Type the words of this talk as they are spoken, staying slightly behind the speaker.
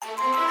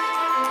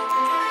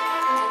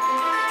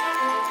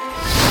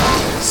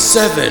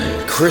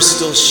7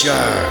 crystal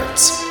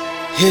shards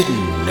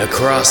hidden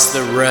across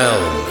the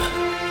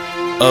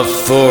realm of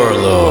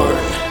Forlorn.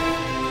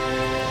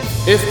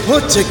 If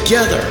put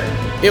together,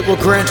 it will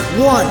grant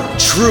one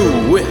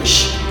true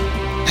wish.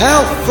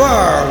 How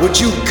far would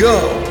you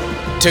go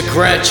to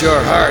grant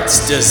your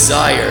heart's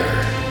desire?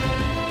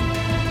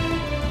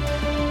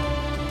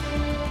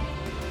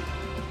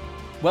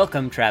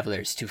 Welcome,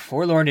 travelers, to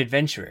Forlorn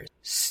Adventurers,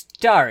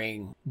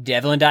 starring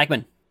Devlin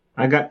Dykeman,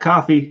 I got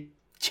coffee.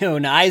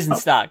 Jonah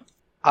Eisenstock,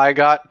 I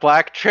got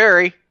black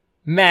cherry.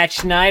 Matt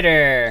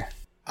Schneider,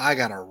 I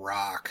got a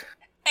rock.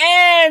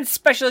 and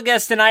special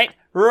guest tonight,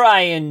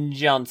 Ryan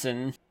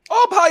Johnson.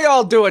 Oh, how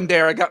y'all doing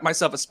there? I got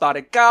myself a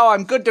spotted cow.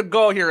 I'm good to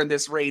go here in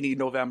this rainy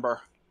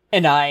November.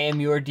 And I am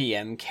your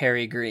DM,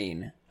 Carrie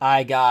Green.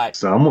 I got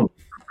Someone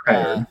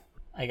prepared.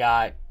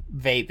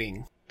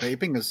 vaping.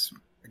 Vaping is,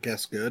 I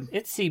guess, good.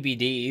 It's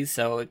CBD,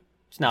 so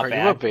it's not Are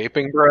bad. you a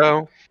vaping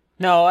bro?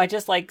 No, I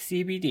just like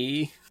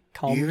CBD.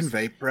 You even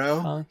vape,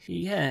 bro?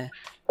 Yeah.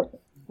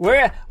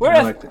 We're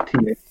I like the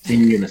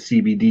THC and the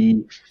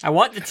CBD. I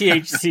want the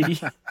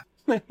THC.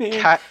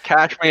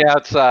 Catch me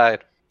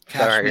outside.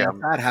 Catch Sorry, me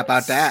outside. How about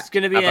It's that?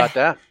 gonna be How about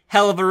that?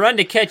 hell of a run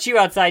to catch you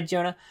outside,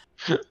 Jonah.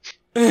 A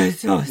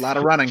lot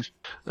of running.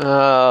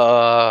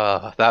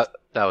 That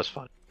was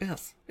fun.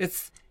 Yes,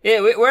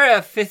 we're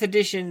a 5th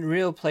edition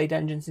Real Play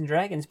Dungeons and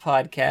Dragons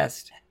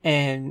podcast,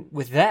 and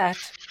with that,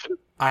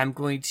 I'm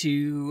going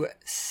to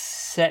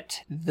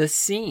set the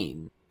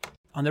scene.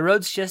 On the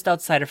roads just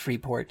outside of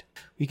Freeport,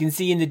 we can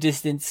see in the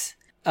distance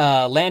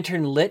a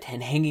lantern lit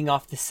and hanging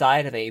off the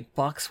side of a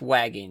box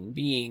wagon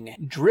being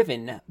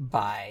driven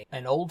by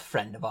an old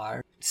friend of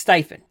ours,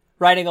 Stiphen.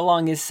 Riding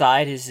along his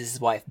side is his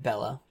wife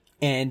Bella,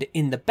 and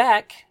in the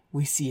back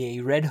we see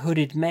a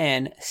red-hooded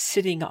man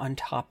sitting on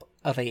top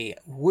of a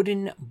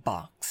wooden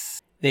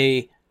box.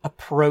 They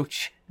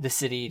approach the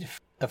city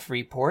of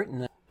Freeport,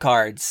 and the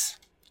guards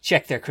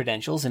check their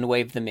credentials and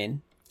wave them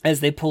in. As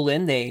they pull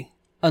in, they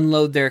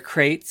unload their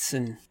crates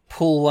and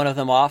pull one of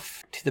them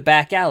off to the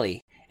back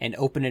alley and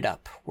open it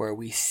up, where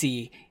we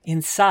see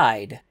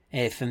inside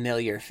a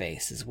familiar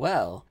face as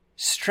well.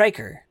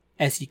 Stryker,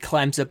 as he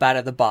climbs up out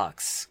of the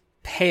box,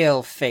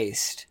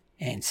 pale-faced,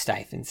 and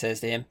Stiphen says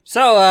to him,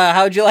 "So,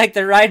 how'd you like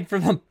the ride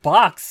from the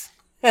box?"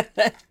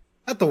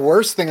 Not the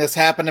worst thing that's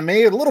happened to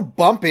me. A little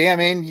bumpy. I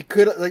mean, you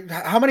could, like,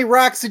 how many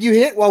rocks did you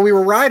hit while we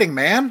were riding,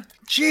 man?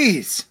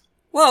 Jeez.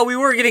 Well, we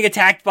were getting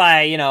attacked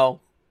by,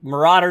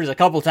 marauders a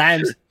couple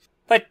times.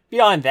 But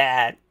beyond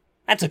that,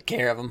 I took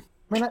care of them.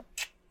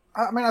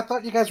 I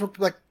thought you guys were,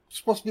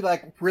 supposed to be,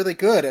 really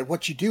good at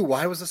what you do.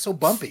 Why was it so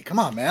bumpy? Come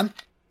on, man.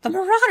 The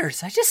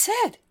marauders, I just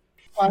said.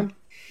 Fine.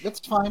 It's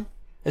fine.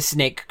 A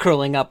snake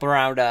curling up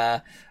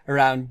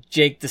around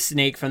Jake the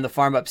snake from the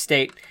farm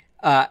upstate.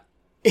 A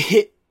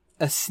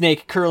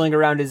snake curling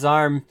around his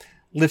arm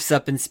lifts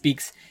up and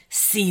speaks.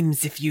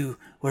 "Seems if you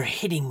were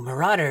hitting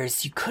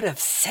marauders, you could have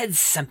said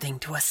something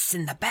to us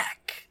in the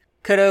back.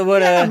 Coulda,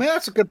 woulda." Yeah, man,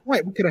 that's a good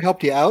point. We could have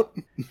helped you out.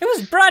 It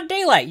was broad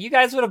daylight. You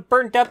guys would have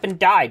burnt up and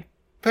died.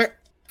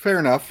 Fair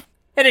enough.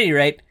 At any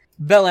rate,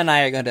 Bella and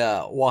I are going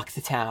to walk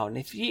to town.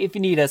 If you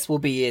need us, we'll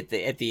be at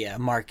the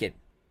market.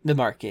 The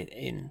market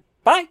in...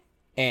 Bye!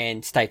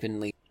 And Stiphen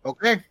leaves.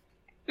 Okay.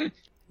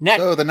 Nat.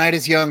 So the night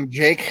is young,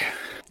 Jake.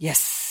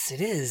 Yes, it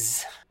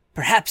is.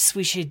 Perhaps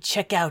we should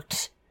check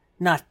out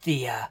not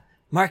the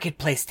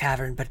marketplace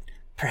tavern, but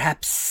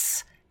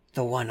perhaps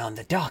the one on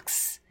the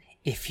docks,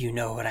 if you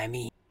know what I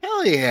mean.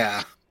 Hell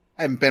yeah.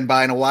 I haven't been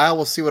by in a while.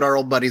 We'll see what our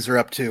old buddies are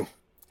up to.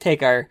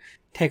 Take our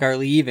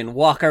leave and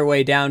walk our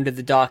way down to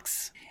the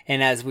docks.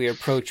 And as we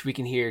approach, we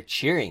can hear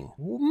cheering,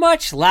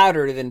 much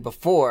louder than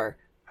before.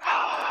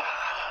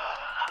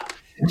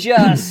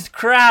 Just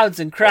crowds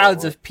and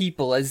crowds of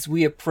people as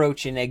we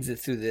approach and exit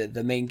through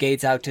the main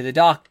gates out to the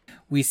dock.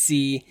 We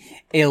see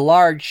a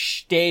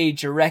large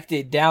stage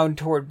erected down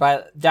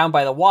by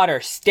the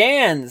water,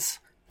 stands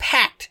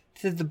packed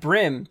to the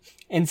brim,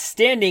 and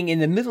standing in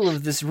the middle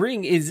of this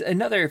ring is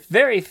another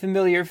very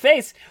familiar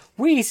face.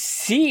 We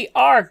see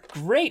our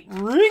great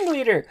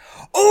ringleader.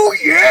 "Oh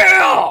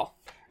yeah!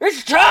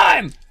 It's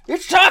time!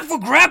 It's time for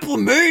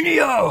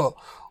Grapplemania!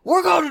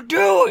 We're gonna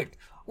do it!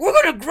 We're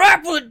gonna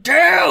grapple it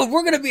down!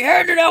 We're gonna be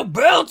handing out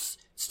belts!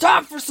 It's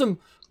time for some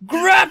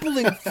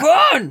grappling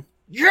fun!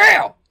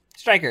 Yeah!"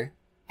 Stryker.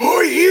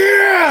 Oh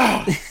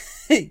yeah!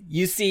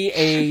 You see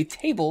a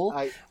table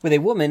with a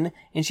woman,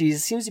 and she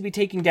seems to be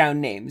taking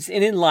down names.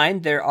 And in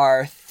line, there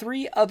are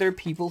 3 other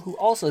people who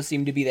also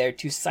seem to be there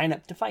to sign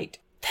up to fight.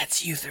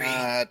 That's you 3.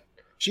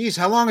 Geez,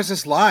 how long is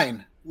this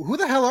line? Who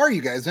the hell are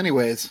you guys,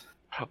 anyways?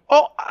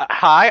 Oh,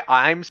 hi,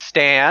 I'm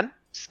Stan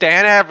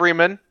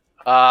Everyman.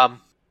 I'm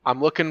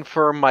looking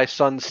for my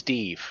son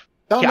Steve.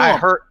 Don't know I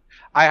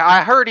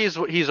him. heard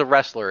he's a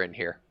wrestler in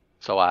here,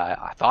 so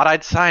I thought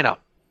I'd sign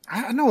up.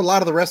 I know a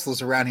lot of the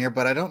wrestlers around here,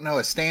 but I don't know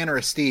a Stan or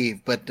a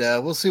Steve, but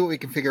we'll see what we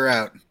can figure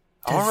out.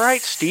 All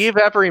right, Steve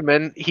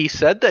Everyman. He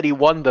said that he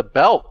won the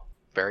belt.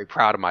 Very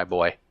proud of my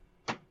boy.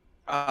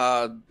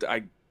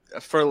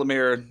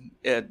 Furlamir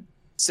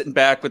sitting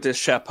back with his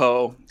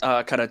chapeau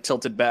kind of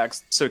tilted back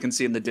so he can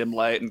see in the dim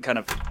light and kind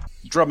of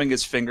drumming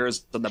his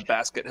fingers on the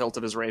basket hilt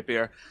of his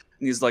rapier.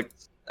 And he's like,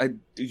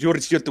 you're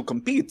here to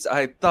compete.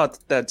 I thought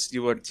that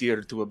you were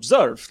here to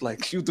observe.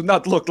 Like, you do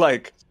not look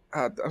like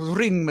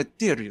ring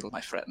material,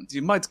 my friend.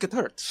 You might get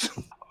hurt.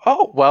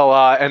 Oh, well,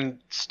 and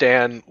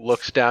Stan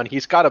looks down.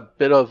 He's got a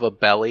bit of a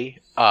belly,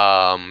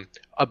 a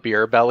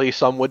beer belly,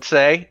 some would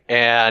say.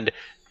 And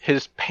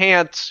his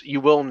pants,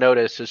 you will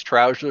notice his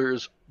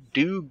trousers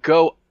do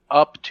go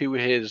up to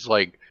his,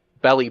 like,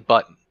 belly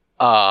button.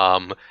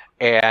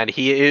 And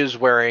he is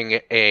wearing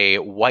a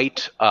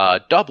white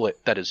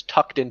doublet that is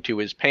tucked into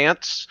his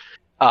pants.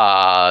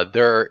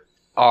 There's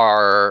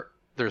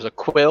a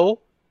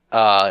quill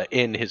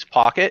in his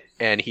pocket,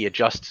 and he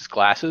adjusts his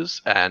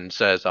glasses and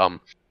says,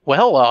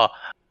 well,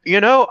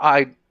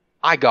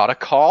 I got a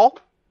call.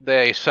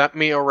 They sent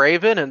me a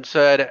raven and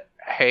said,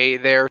 hey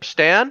there,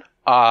 Stan,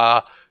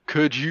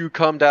 could you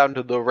come down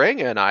to the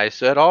ring? And I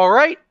said, all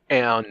right.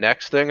 And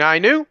next thing I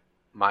knew,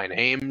 my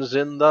name's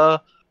in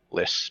the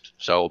list.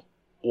 So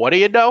what do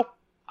you know?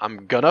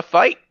 I'm gonna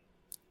fight.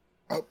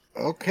 Oh,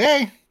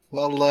 okay.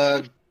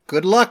 Well,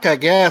 good luck, I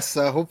guess.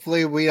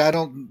 Hopefully I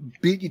don't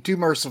beat you too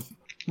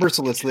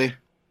mercilessly.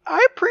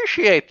 I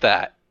appreciate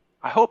that.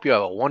 I hope you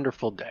have a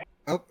wonderful day.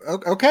 Oh,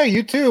 okay,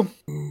 you too.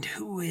 And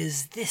who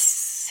is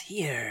this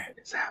here?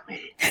 Is that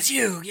me? That's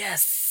you,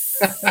 yes.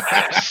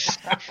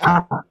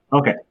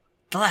 Okay.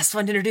 The last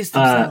one to introduce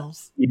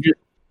themselves.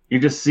 You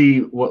just see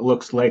what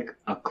looks like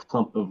a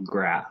clump of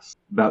grass,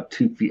 about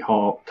 2 feet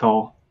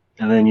tall,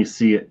 and then you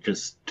see it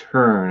just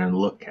turn and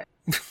look at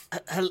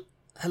it.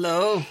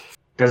 Hello?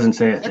 Doesn't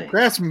say a That thing.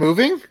 grass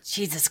moving?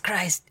 Jesus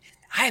Christ.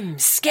 I'm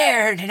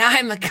scared, and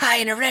I'm a guy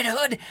in a red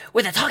hood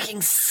with a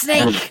talking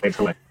snake.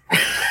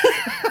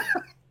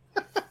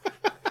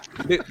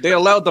 They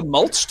allowed the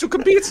mulch to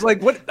compete?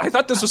 Like, what? I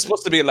thought this was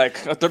supposed to be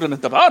like a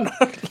tournament of honor.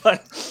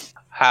 Like,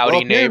 Howdy,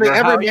 Well, neighbor.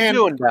 apparently How every you man-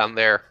 doing down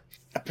there?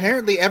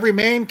 Apparently every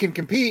man can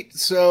compete,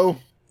 so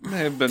may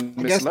have been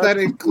I guess misled. that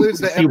includes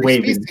the He every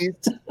waving.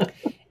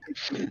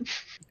 species.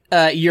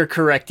 You're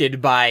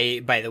corrected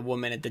by the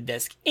woman at the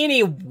desk.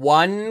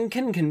 Anyone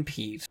can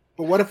compete.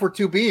 But what if we're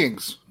two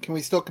beings? Can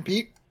we still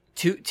compete?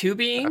 Two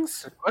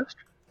beings?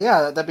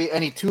 Yeah, that'd be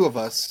any two of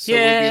us. So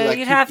Yeah, we'd be like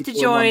you'd two have to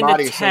people in one join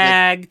body, the so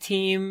tag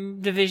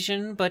team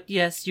division, but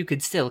yes, you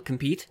could still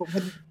compete.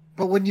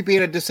 but wouldn't you be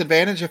at a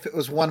disadvantage if it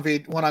was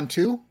 1v1 on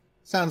 2?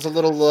 Sounds a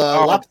little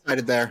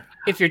lopsided there.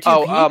 If you're two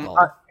people.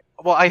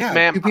 Yeah,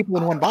 ma'am, two people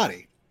in one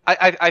body.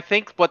 I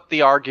think what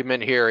the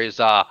argument here is,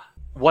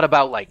 what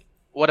about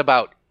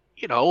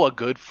a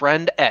good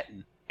friend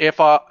Etten? If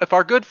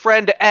our good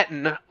friend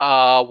Etten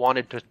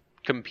wanted to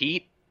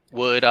compete,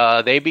 would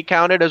they be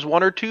counted as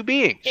one or two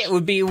beings? It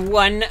would be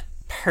one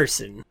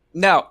person.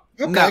 Now,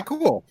 Okay,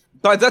 cool.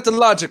 by that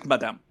logic,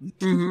 madam,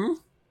 Mm-hmm.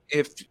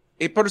 if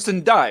a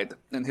person died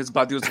and his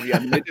body was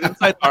reanimated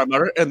inside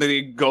armor and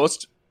the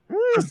ghost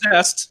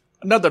possessed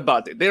another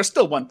body, they are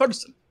still one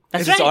person.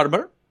 That's It is right.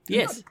 armor,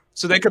 Yes.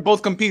 so they could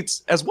both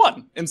compete as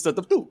one instead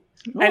of two.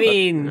 I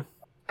mean,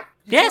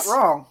 yes. Not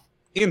wrong.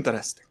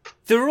 Interesting.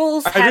 The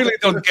rules I have... really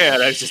don't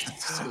care.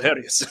 It's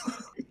hilarious.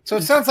 So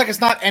it sounds like it's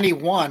not any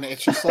one,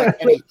 it's just like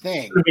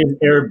anything. Could be an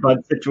Air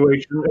Bud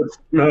situation. It's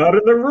not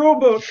in the rule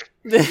book.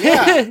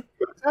 Yeah.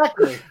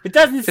 Exactly. It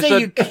doesn't say a-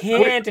 you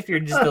can't if you're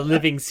just a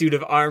living suit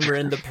of armor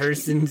and the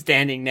person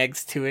standing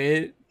next to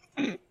it.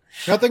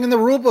 Nothing in the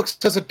rule book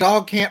says a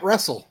dog can't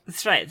wrestle.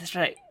 That's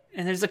right.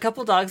 And there's a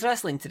couple dogs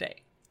wrestling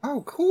today.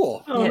 Oh,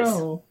 cool. Oh Yes.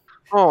 no.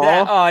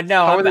 Oh,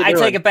 no, How are they I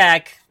doing? take it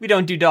back. We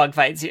don't do dog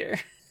fights here.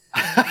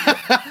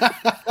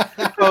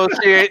 So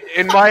see,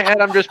 in my head,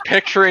 I'm just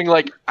picturing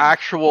like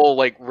actual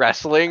like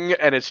wrestling,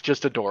 and it's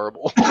just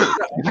adorable.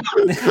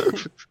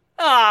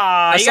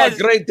 Ah, I you saw guys...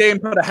 a Great Dane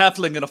put a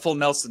halfling in a full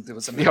Nelson. It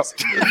was amazing.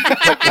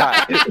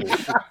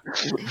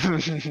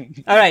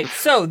 All right,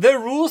 so the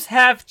rules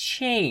have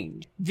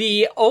changed.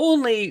 The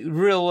only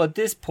rule at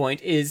this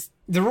point is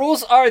the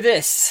rules are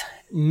this: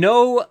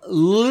 no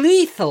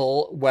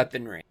lethal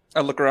weaponry.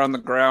 I look around the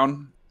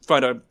ground,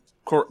 find a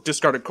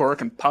discarded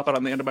cork, and pop it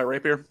on the end of my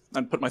rapier,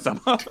 and put my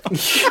thumb up.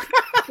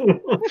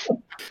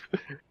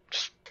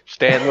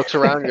 Stan looks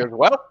around and goes,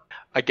 "Well,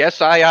 I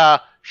guess I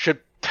should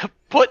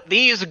put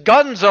these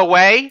guns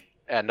away."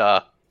 And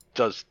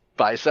does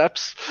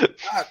biceps.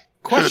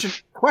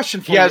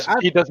 Question for Yes, you.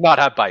 he does not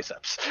have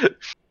biceps.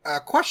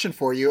 Question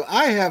for you.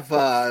 I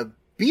have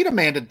beat a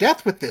man to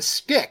death with this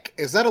stick.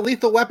 Is that a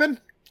lethal weapon?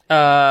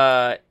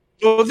 Well,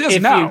 it is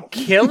If now. you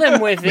kill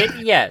him with it,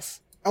 yes.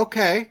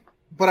 Okay,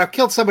 but I've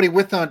killed somebody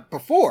with it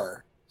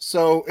before,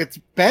 so it's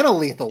been a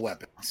lethal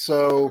weapon.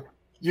 So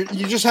you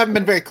just haven't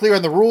been very clear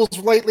on the rules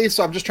lately.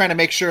 So I'm just trying to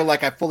make sure,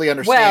 like, I fully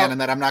understand Well-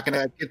 and that I'm not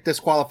going to get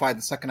disqualified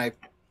the second I.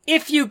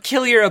 If you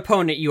kill your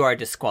opponent, you are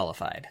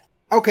disqualified.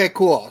 Okay,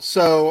 cool.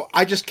 So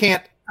I just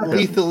can't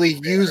lethally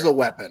use a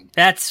weapon.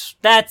 That's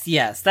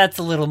yes. That's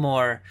a little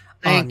more.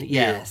 Thank you.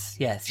 Yes.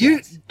 Do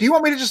you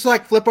want me to just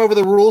like flip over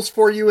the rules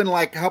for you and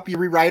like help you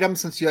rewrite them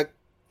since you like,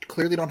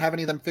 clearly don't have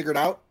any of them figured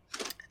out?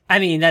 I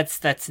mean,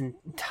 that's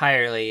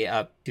entirely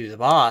up to the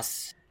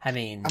boss. I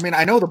mean,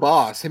 I know the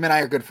boss. Him and I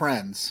are good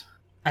friends.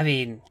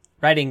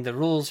 Writing the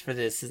rules for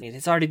this,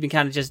 it's already been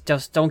kind of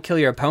just don't kill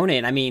your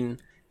opponent. I mean,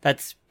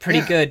 that's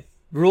pretty good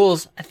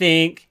rules, I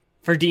think,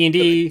 for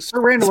D&D.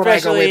 Sir Randall and I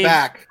go way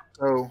back.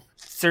 So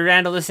Sir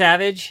Randall the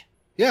Savage?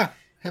 Yeah.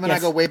 Him and I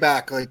go way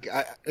back. Like,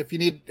 if you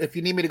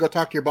need me to go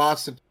talk to your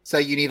boss and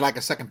say you need like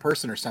a second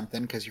person or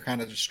something because you're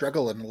kind of just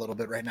struggling a little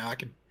bit right now, I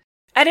can.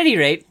 At any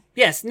rate,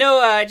 yes,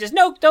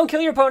 don't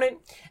kill your opponent.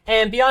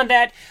 And beyond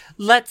that,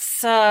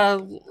 let's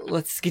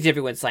get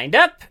everyone signed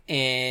up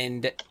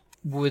and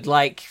would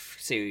like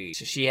so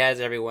she has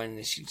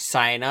everyone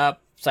sign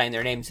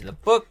their names in the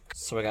book.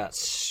 So I got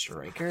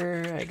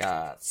Striker, I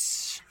got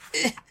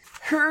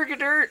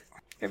Hergedert.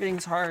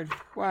 Everything's hard.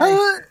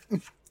 Why?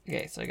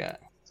 Okay, so I got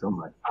so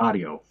much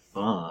audio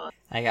fun.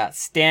 I got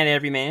Stan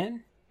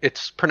Everyman.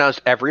 It's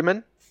pronounced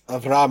Everyman.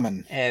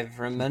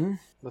 Everyman.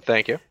 Well,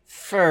 thank you.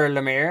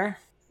 Furlamir.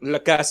 Le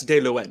Cas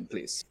de Luen,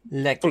 please.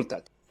 Full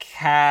that.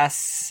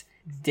 Cas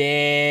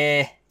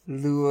de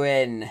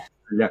Luen.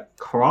 Le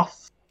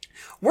Cross.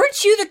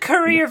 Weren't you the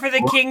courier for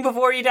the king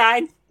before you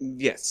died?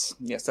 Yes,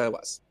 I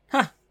was.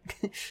 Huh.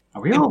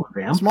 Are we all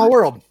vampires? Small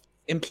world.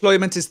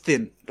 Employment is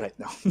thin right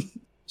now.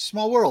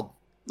 Small world.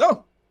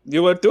 No,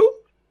 you were too?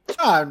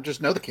 I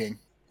just know the king.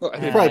 Well,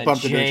 We probably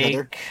bumped into each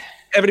other.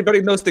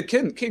 everybody knows the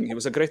king. He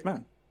was a great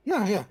man.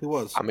 Yeah, he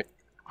was. I mean,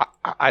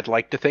 I'd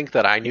like to think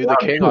that I knew the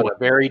king on a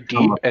very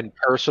deep and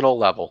personal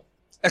level.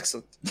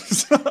 Excellent.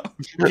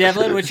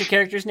 Devlin, what's your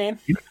character's name?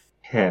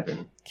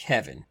 Kevin.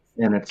 Kevin.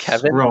 And it's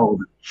Kevin?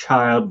 scrolled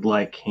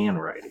childlike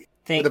handwriting.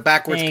 With a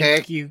backwards K?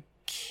 Thank you,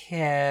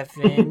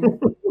 Kevin.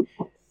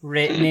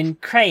 Written in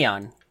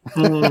crayon.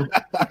 No,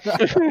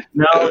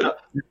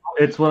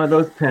 it's one of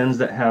those pens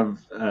that have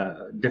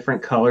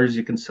different colors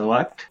you can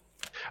select.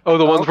 Oh,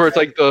 the ones where it's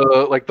like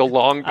the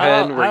long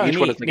pen where each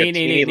one is like a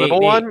teeny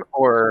little one,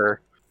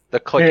 or the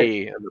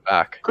clicky in the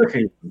back.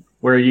 Clicky,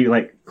 where you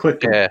like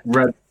click Yeah. a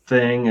red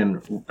thing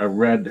and a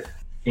red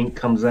ink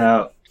comes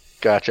out.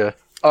 Gotcha.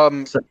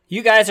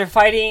 You guys are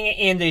fighting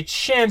in the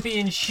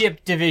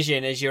championship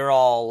division as you're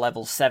all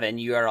level 7.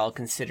 You are all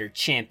considered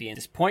champions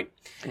at this point.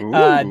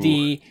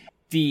 The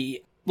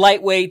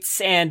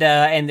lightweights and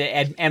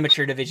the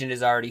amateur division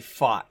is already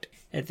fought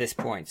at this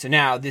point. So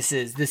now this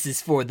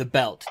is for the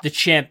belt, the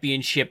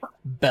championship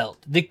belt,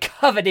 the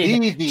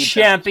coveted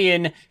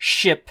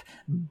championship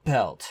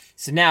belt.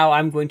 So now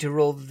I'm going to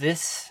roll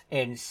this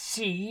and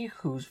see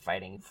who's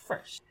fighting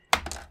first.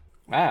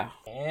 Wow.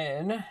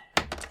 And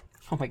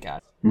oh my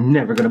god.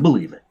 Never gonna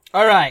believe it.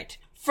 All right.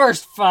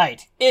 First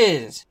fight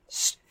is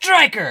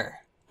Striker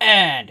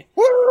and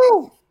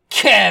Woo!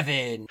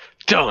 Kevin.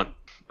 Done.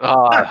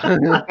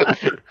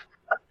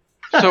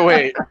 So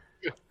wait.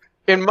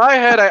 In my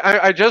head,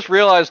 I just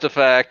realized the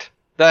fact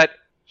that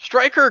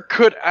Striker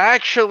could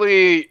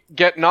actually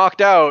get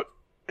knocked out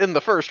in the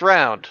first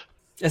round.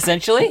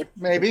 Essentially?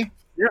 Maybe.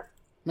 Yeah.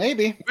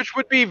 Maybe. Which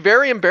would be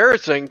very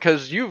embarrassing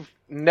because you've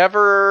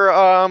never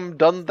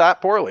done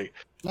that poorly.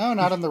 No,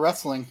 not in the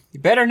wrestling. You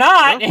better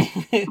not.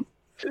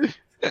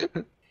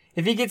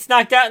 If he gets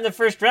knocked out in the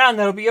first round,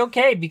 that'll be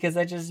okay, because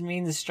that just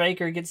means the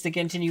Striker gets to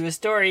continue his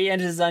story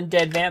and his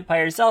undead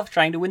vampire self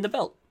trying to win the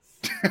belt.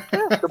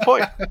 Good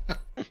point.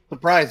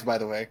 Surprise, by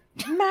the way.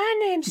 My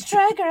name's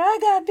Striker. I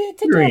got bit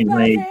to Green death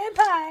by a Lake.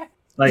 vampire.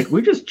 Like,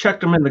 we just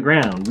checked him in the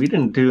ground. We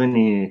didn't do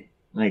any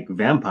like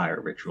vampire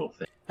ritual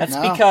thing. That's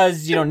No.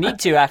 because you don't need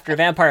to. After a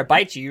vampire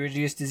bites you, you're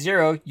reduced to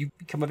 0. You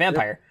become a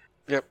vampire.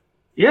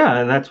 Yeah,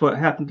 and that's what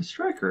happened to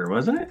Striker,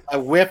 wasn't it? I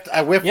whipped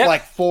Yep.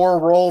 like 4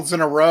 rolls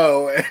in a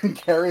row, and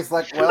Carrie's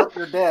like, well,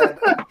 you're dead.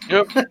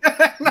 Yep.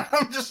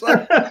 I'm just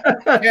like,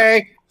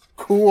 okay,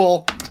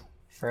 cool.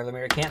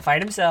 Furlamir can't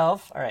fight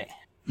himself. All right.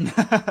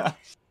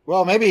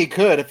 Well, maybe he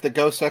could if the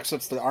ghost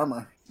exits the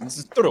armor. This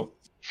is true.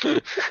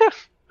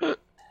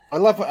 I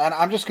love, and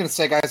I'm just going to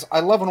say, guys,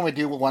 I love when we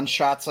do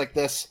one-shots like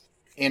this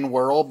in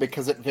world,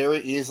 because it very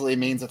easily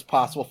means it's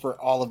possible for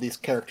all of these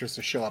characters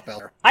to show up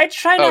elsewhere. I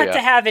try Oh, not yeah. to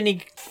have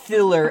any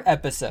filler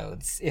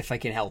episodes if I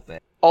can help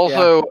it.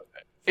 Also,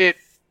 it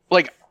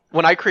like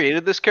when I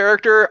created this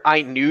character,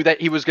 I knew that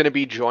he was going to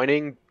be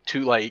joining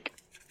to like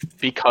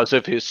because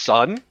of his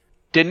son.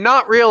 Did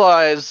not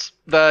realize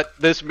that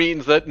this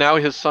means that now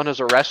his son is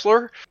a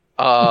wrestler.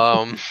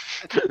 Definitely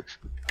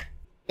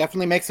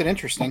makes it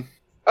interesting.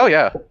 Oh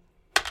yeah.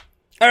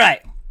 All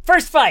right,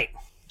 first fight.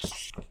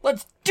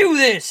 Let's do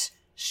this.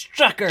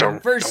 Striker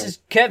versus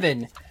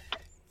Kevin.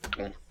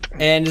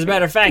 And as a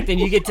matter of fact, then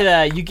you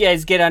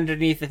guys get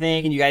underneath the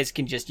thing, and you guys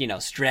can just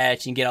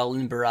stretch and get all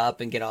limber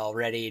up and get all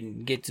ready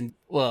and get some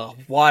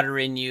water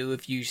in you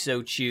if you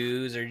so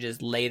choose, or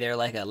just lay there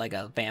like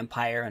a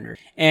vampire under.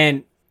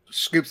 And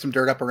Scoop some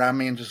dirt up around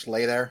me and just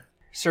lay there.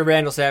 Sir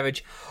Randall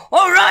Savage.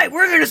 All right,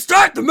 we're gonna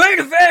start the main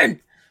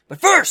event,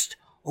 but first,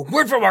 a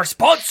word from our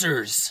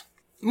sponsors,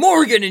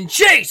 Morgan and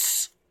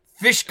Chase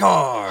Fish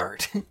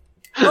Card.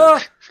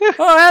 Oh,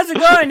 how's it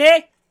going,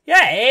 eh?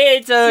 Yeah,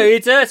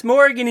 it's us,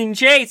 Morgan and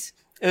Chase.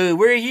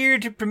 We're here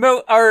to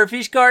promote our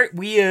fish cart.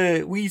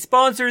 We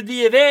sponsored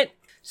the event,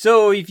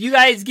 So if you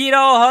guys get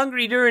all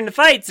hungry during the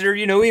fights, or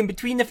in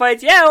between the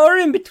fights, or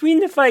in between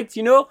the fights,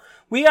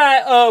 we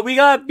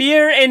got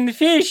beer and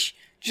fish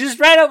just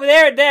right over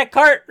there at that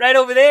cart right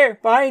over there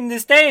behind the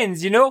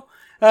stands. So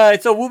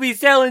we'll be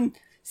selling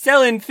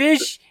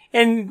fish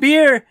and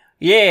beer.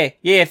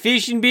 Yeah,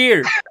 fish and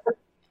beer.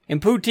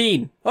 And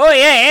poutine. Oh,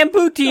 yeah, and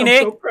poutine,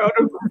 I'm so proud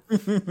of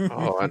you.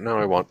 Oh, now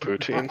I want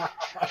poutine.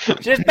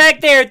 Just back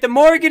there at the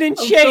Morgan and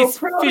Chase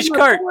fish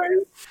cart.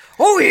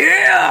 Oh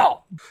yeah!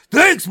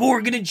 Thanks,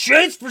 Morgan and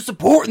Chase, for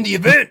supporting the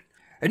event.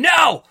 And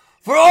now,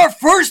 for our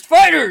first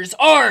fighters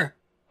are...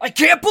 I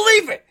can't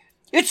believe it!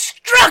 It's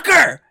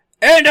Strucker!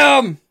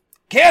 And,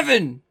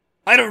 Kevin.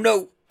 I don't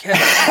know,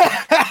 Kevin.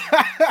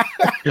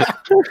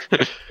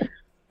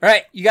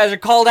 Alright, you guys are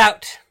called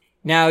out.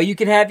 Now, you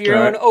can have your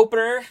own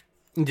opener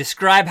and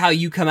describe how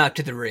you come out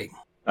to the ring.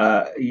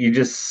 You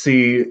just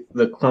see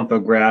the clump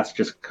of grass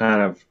just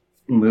kind of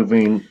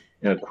moving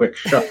in a quick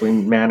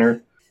shuffling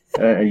manner.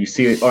 You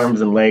see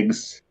arms and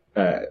legs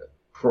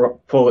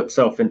pull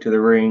itself into the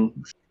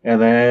ring,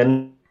 and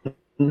then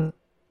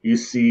you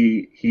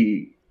see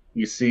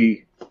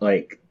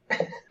like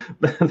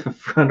the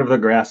front of the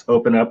grass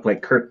open up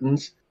like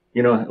curtains.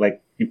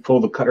 Like you pull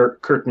the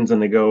curtains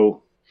and they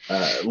go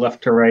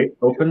left to right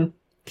open.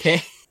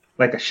 Okay.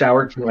 Like a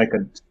shower, like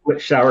a split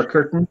shower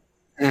curtain.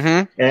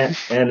 Mm-hmm.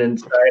 And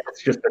inside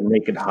it's just a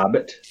naked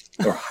hobbit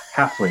or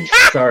halfling.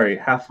 Sorry,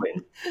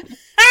 halfling.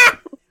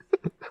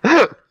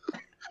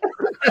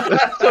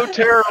 That's so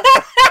terrible.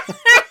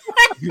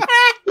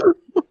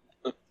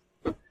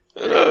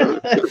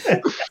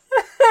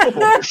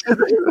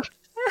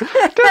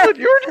 Dylan,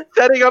 you were just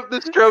setting up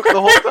this joke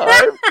the whole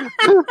time.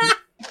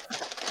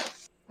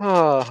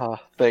 Oh,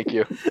 thank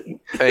you.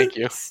 Thank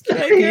you.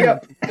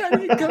 Yep.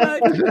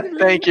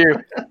 Thank you.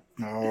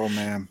 Oh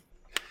man.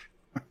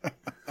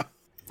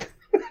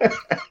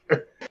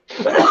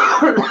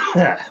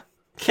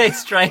 Okay,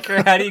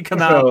 Striker, how do you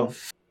come out?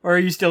 Or are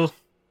you still...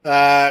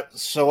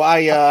 So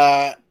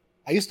I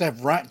used to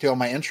have Runt do all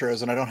my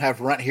intros, and I don't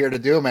have Runt here to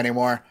do them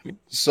anymore.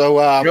 So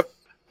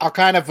I'll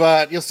kind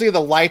of you'll see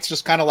the lights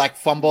just kind of like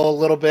fumble a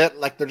little bit,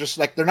 like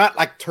they're not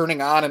like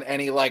turning on in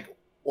any like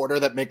order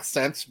that makes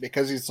sense,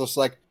 because he's just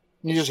like,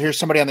 you just hear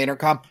somebody on the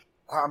intercom.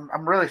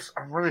 I'm really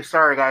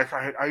sorry, guys.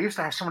 I used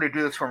to have somebody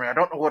do this for me. I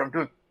don't know what I'm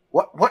doing.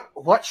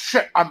 What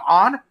shit? I'm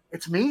on.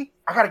 It's me.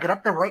 I gotta get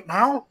up there right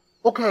now.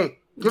 Okay,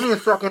 give me a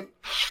second.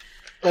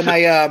 And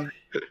I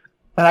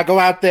go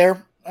out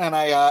there. And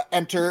I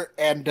enter,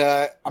 and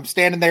I'm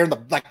standing there in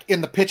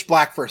the pitch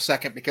black for a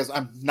second because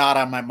I'm not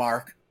on my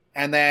mark.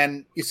 And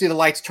then you see the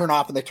lights turn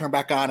off and they turn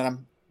back on, and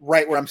I'm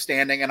right where I'm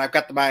standing, and I've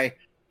got my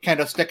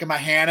kendo stick in my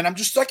hand, and I'm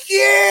just like,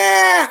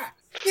 yeah,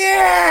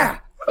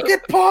 get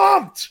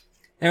pumped.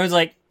 And it was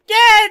like,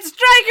 yeah, it's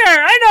Striker.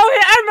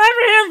 I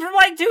remember him from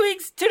like 2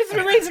 to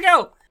 3 weeks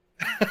ago.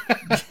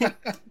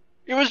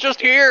 He was just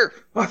here.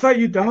 I thought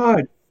you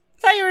died. I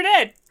thought you were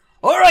dead.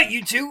 All right,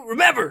 you two,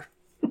 remember.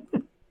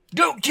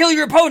 Don't kill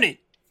your opponent.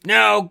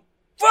 Now,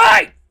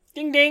 fight!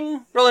 Ding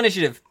ding. Roll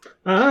initiative.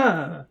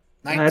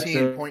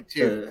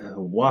 19.2.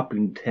 A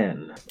whopping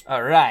 10.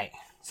 All right.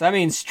 So that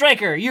means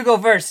Striker, you go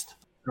first.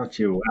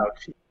 Ouch.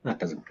 That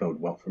doesn't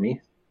bode well for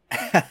me.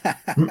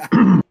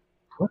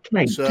 What can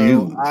I So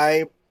do?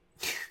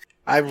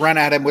 I run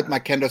at him with my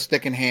kendo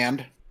stick in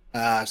hand.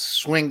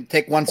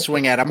 Take one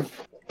swing at him.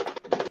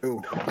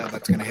 Ooh, no,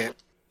 that's gonna hit.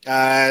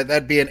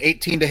 That'd be an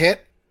 18 to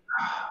hit.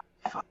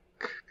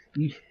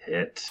 You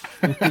hit.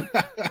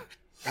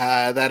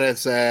 That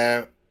is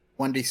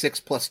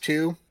 1d6 plus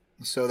 2,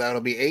 so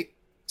that'll be 8.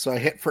 So I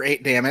hit for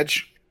 8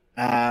 damage.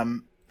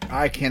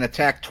 I can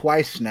attack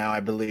twice now,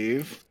 I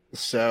believe.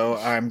 So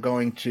I'm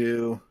going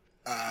to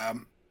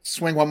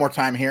swing one more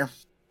time here.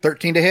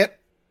 13 to hit.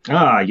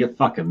 You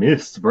fucking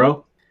missed,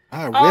 bro.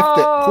 I whiffed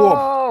it.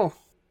 Cool.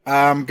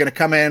 I'm going to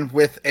come in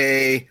with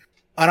a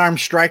unarmed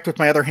strike with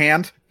my other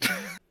hand.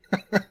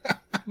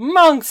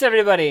 Monks,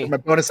 everybody. My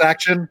bonus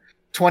action.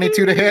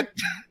 22 to hit.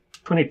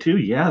 22,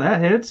 yeah,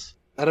 that hits.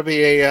 That'll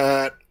be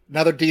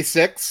another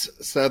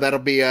d6. So that'll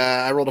be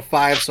I rolled a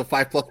 5, so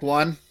 5 plus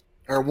 1.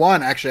 Or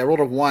 1, actually. I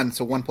rolled a 1,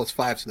 so 1 plus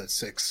 5, so that's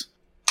 6.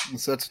 And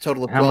so that's a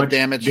total of 12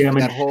 damage for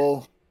that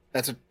whole.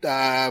 That's a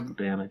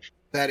damage.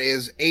 That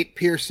is 8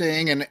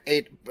 piercing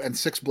and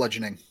 6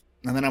 bludgeoning.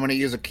 And then I'm going to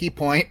use a key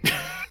point.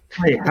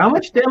 Wait, how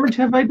much damage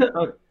have I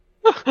done?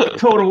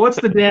 Total,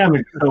 what's the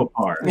damage so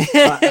far?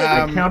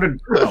 I counted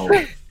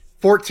 12.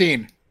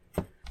 14.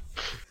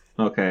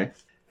 Okay.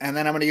 And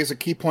then I'm going to use a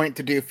key point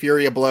to do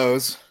Fury of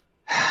Blows.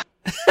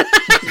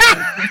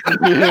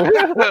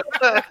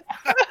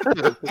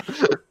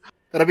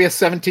 That'll be a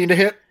 17 to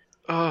hit.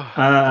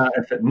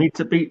 If it meets,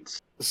 it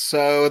beats.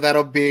 So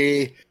that'll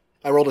be...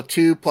 I rolled a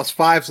 2 plus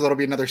 5, so that'll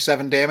be another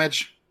 7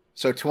 damage.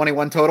 So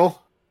 21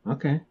 total.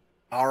 Okay.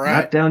 All right.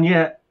 Not down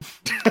yet.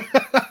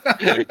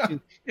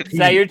 Is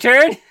that your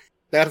turn?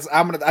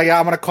 I'm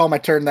gonna call my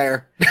turn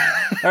there.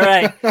 All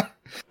right.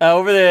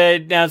 Over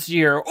the announcer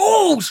here.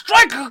 Oh,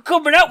 Striker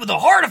coming out with a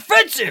hard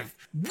offensive.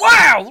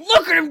 Wow,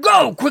 look at him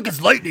go, quick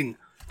as lightning.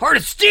 Heart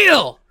of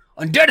steel.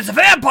 Undead is a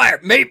vampire!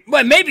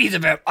 Maybe he's a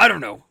vampire. I don't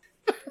know.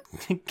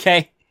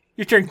 Okay.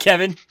 Your turn,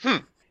 Kevin.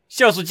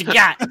 Show us what you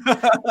got.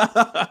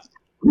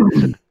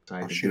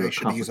 Oh, shoot, I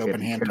should use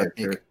open hand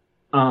technique.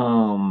 I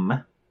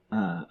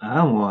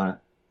don't want to.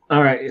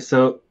 All right,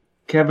 so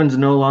Kevin's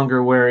no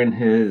longer wearing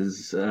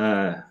his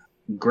tuft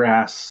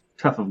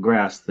of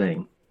grass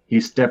thing.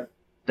 He stepped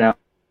out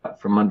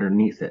from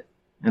underneath it.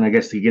 And I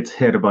guess he gets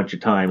hit a bunch of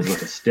times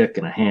with a stick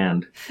and a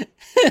hand.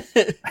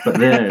 But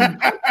then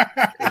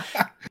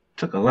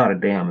took a lot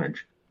of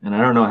damage. And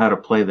I don't know how to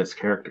play this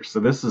character. So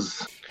this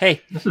is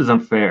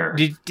unfair.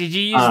 Did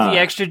you use the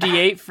extra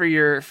D8 for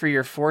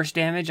your force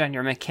damage on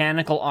your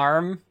mechanical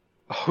arm?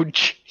 Oh,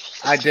 jeez.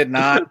 I did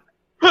not.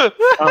 I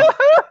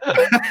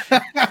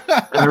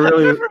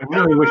really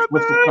wish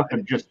Whistlefuck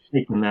had just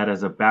taken that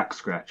as a back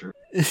scratcher.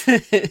 I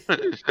did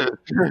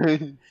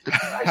not.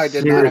 I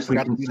Seriously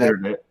forgot to do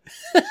considered that.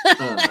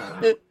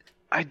 it.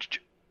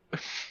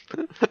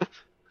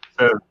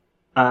 So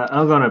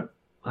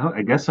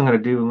I guess I'm gonna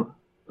do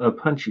a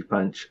punchy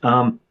punch.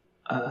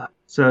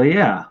 So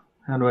yeah,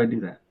 how do I do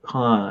that?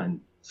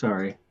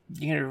 Sorry.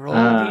 You're gonna roll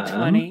a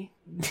D20.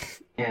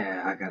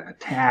 Yeah, I gotta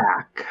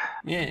attack.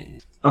 Yeah.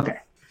 Okay.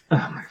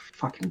 Oh my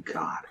fucking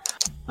god.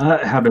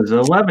 How does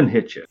 11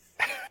 hit you?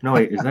 No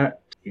wait, is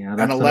that? Yeah,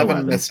 that's An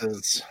 11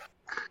 misses.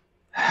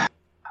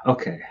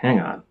 Okay, hang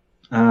on.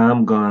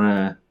 I'm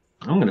gonna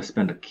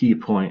spend a key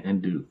point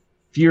and do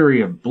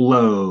Fury of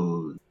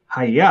Blows.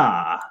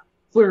 Hiya!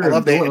 Flurry I love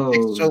of that it blows.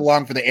 takes so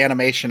long for the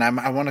animation.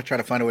 I want to try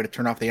to find a way to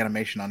turn off the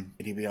animation on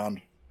D&D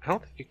Beyond. I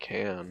don't think you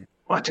can.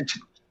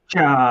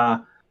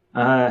 Cha.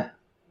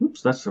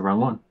 Oops, that's the wrong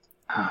one.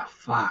 Ah,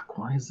 fuck.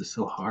 Why is this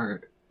so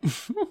hard?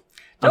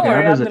 Don't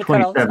worry, how does I'm a gonna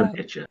cut all this 27 out.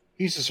 hit you?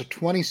 Jesus, a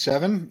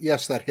 27?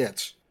 Yes, that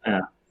hits.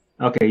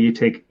 Okay, you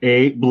take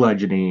 8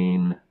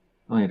 bludgeoning.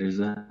 Wait, is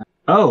that?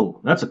 Oh,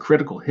 that's a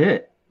critical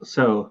hit.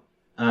 So,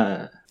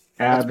 add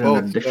That's an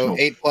both, additional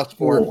so 8 plus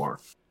 4. 4.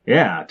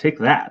 Yeah, take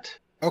that.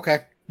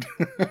 Okay.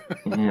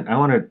 And I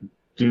want to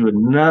do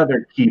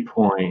another key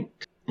point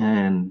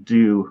and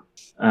do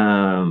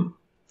God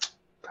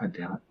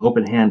damn it,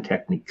 open hand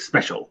technique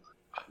special.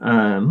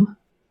 Open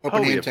we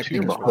hand have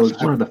technique. two is Impose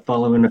one of the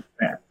following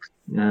effects.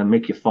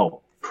 Make you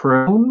fall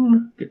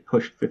prone, get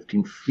pushed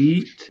 15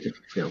 feet if it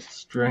fails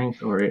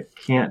strength, or it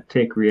can't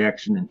take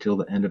reaction until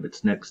the end of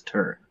its next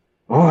turn.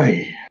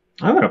 Oi!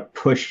 I'm going to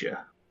push you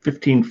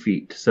 15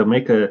 feet, so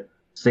make a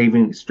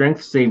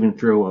strength saving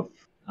throw of,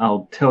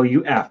 I'll tell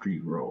you after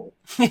you roll.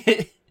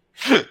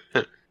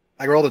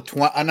 I rolled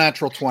a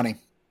natural 20.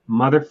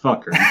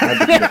 Motherfucker, you had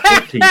to get a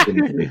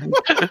 14.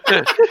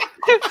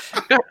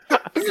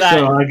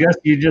 So I guess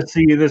you just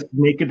see this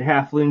naked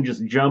halfling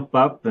just jump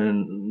up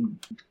and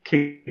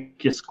kick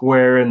you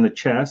square in the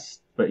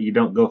chest, but you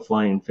don't go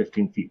flying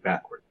 15 feet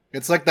backward.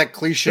 It's like that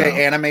cliche So-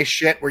 anime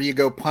shit where you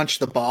go punch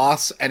the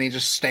boss and he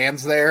just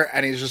stands there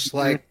and he's just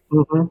like,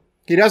 Mm-hmm.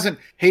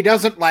 he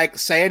doesn't like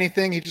say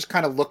anything. He just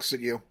kind of looks at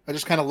you. I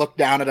just kind of look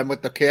down at him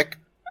with the kick.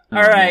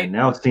 All right.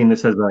 Now seeing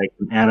this as like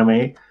an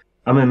anime,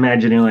 I'm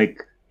imagining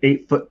like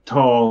 8 foot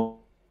tall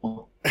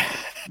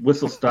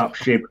whistle stop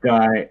shaped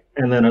guy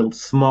and then a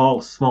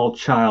small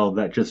child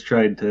that just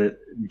tried to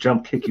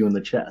jump kick you in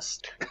the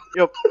chest.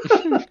 Yep.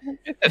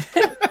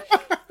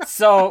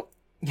 So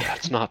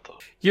That's not the.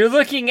 you're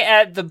looking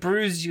at the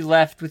bruise you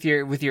left with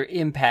your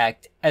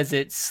impact as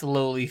it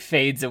slowly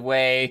fades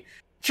away.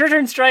 It's your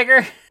turn,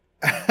 Striker.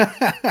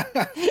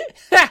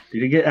 Did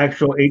you get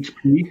actual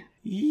HP?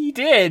 You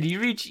did.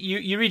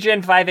 You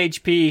regen 5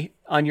 HP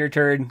on your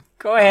turn.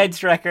 Go ahead,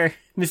 Striker,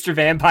 Mr.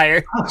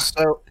 Vampire.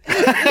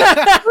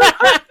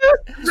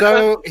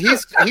 So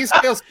he's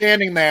still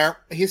standing there.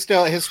 His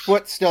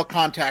foot's still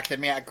contacted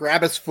me. I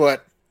grab his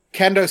foot.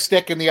 Kendo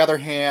stick in the other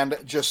hand,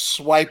 just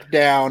swipe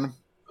down.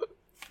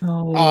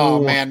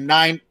 Oh man,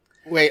 9.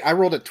 Wait, I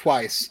rolled it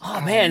twice.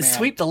 Oh, man,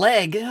 sweep the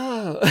leg.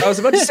 Oh. I was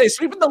about to say,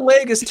 sweeping the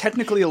leg is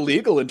technically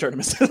illegal in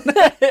tournaments.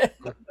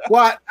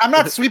 What? I'm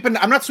not sweeping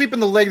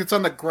the leg that's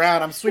on the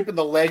ground. I'm sweeping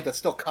the leg that's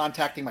still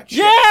contacting my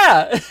chest.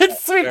 Yeah,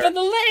 it's sweeping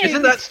the leg.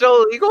 Isn't that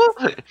still illegal?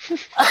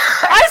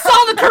 I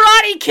saw the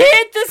Karate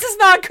Kid. This is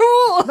not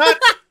cool.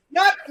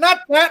 Not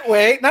that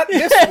way. Not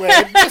this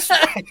way. This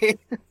way.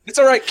 It's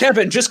all right,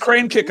 Kevin. Just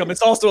crane kick him.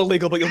 It's also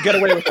illegal, but you'll get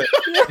away with it.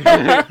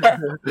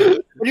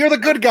 But you're the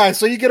good guy,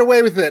 so you get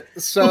away with it.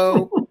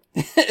 So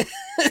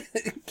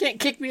Can't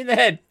kick me in the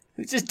head.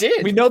 It just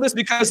did. We know this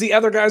because the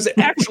other guy's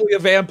actually a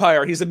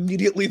vampire. He's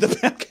immediately the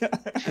bad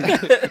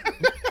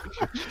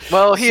guy.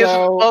 Well, he is.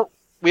 So- Well,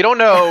 we don't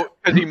know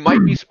because he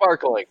might be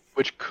sparkling,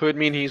 which could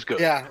mean he's good.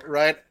 yeah,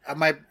 right. I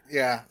might.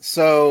 Yeah.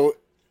 So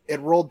it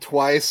rolled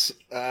twice.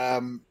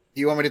 Do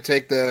you want me to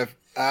take the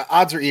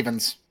odds or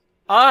evens?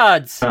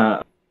 Odds.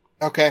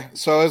 Okay,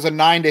 so it was a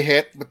 9 to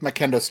hit with my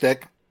kendo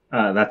stick.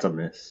 That's a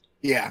miss.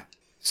 Yeah.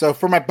 So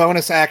for my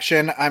bonus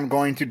action, I'm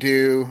going to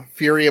do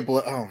Fury of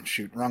Blows. Oh,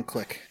 shoot. Wrong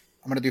click.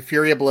 I'm going to do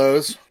Fury of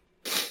Blows.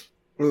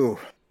 Ooh.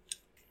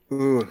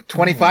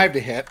 25 to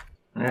hit.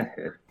 That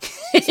hit.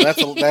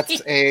 So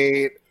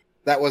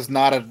that was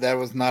not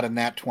a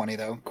nat 20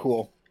 though.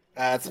 Cool.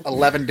 That's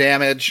 11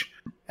 damage.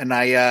 and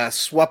I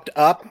swept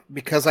up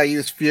because I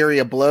used Fury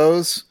of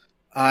Blows.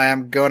 I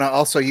am going to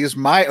also use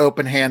my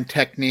open hand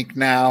technique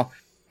now,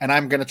 and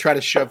I'm going to try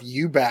to shove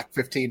you back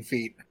 15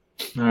 feet.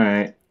 All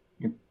right.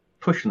 You're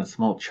pushing a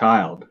small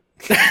child.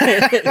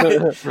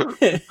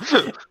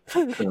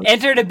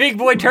 Entered a big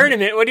boy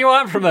tournament. What do you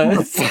want from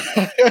us?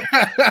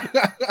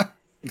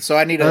 So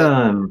I need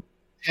a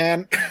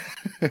 10.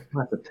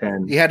 That's a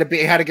 10. He had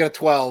to get a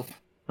 12.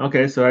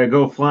 Okay, so I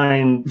go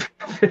flying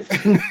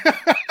 15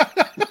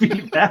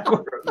 feet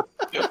backwards.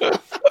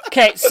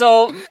 Okay,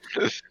 so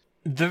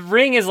the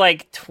ring is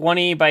like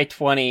 20 by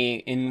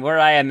 20, and where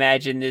I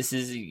imagine this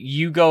is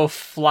you go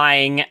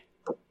flying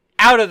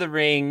out of the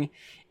ring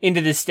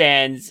into the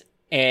stands,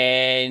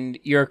 and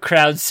you're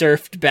crowd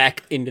surfed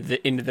back into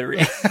the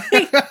ring.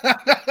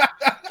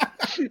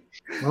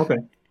 Okay.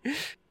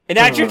 And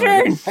that's your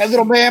turn. Hey,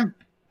 little man.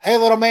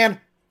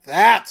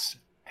 That's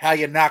how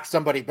you knock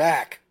somebody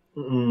back.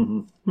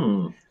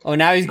 Mm-hmm. Oh,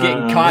 now he's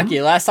getting cocky.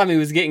 Last time he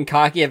was getting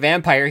cocky, a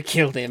vampire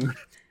killed him.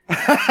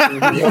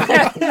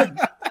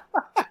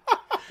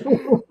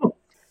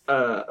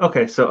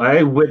 Okay, so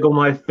I wiggle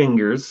my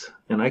fingers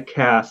and I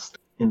cast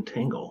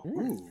Entangle.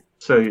 Ooh.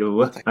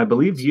 So I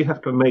believe you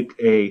have to make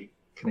a.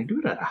 Can I do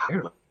it at a higher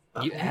level?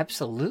 You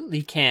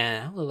absolutely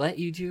can. I will let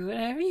you do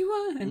whatever you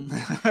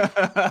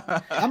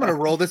want. I'm going to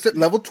roll this at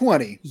level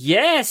 20.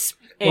 Yes,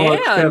 Well,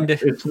 and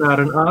except it's not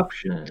an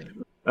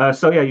option.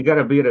 So yeah, you got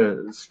to be at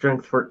a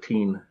strength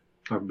 14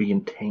 or be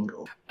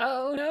entangled.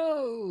 oh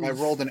no, I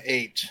rolled an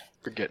 8.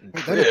 You're getting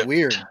Wait, that is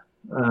weird.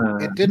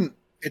 It didn't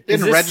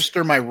this-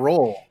 register my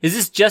roll. Is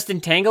this just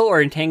entangle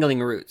or entangling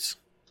roots?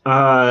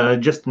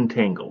 Just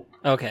entangled.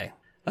 Okay.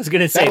 I was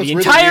gonna say was the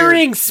really entire weird.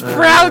 ring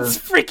sprouts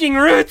freaking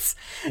roots.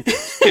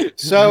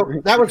 So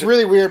that was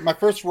really weird. My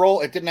first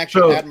roll, it didn't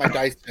actually So- add my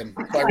dice in.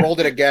 So I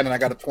rolled it again and I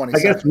got a 20. I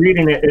guess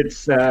reading it,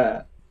 it's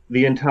the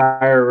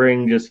entire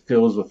ring just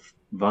fills with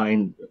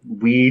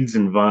weeds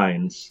and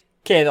vines.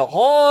 Okay, the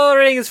whole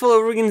ring is full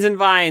of rings and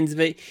vines,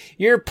 but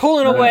you're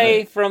pulling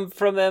away from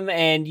them,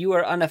 and you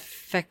are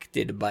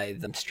unaffected by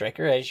them,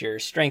 Striker, as your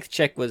strength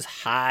check was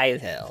high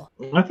as hell.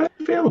 I thought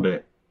I failed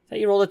it. So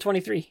you rolled a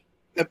 23.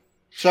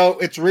 So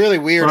it's really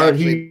weird.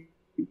 Actually, He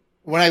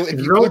if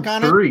you rolled click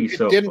on it, 3 it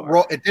so didn't far.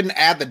 roll. It didn't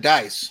add the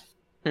dice.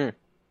 Hmm.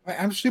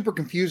 I'm super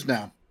confused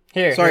now.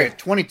 Here. Sorry, here.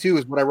 22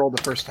 is what I rolled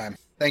the first time.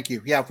 Thank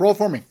you. Yeah, roll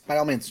for me by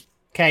all means.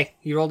 Okay,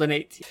 you rolled an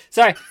 8.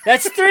 Sorry,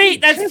 that's 3.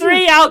 That's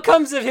 3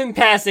 outcomes of him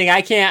passing.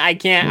 I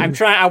can't. I'm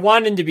trying. I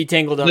want him to be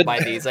tangled up by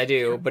these. I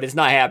do, but it's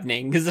not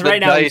happening because The right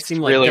now you dice seem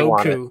like really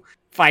want Goku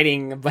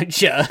fighting a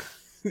bunch of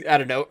I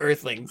don't know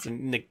Earthlings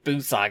in the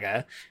Boo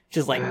Saga.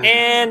 Just like,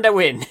 and I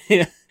win.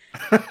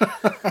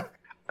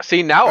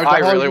 See, now Or I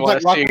the whole really you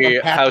want like to rock see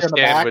the pat how on the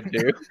Stan back. would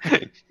do.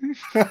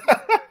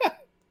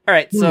 All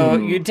right, so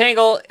you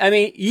entangle. I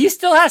mean, he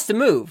still has to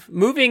move.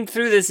 Moving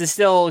through this is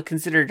still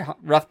considered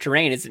rough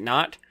terrain, is it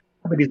not?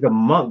 But he's a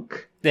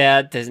monk.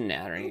 That doesn't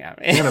matter. Yeah.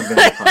 And a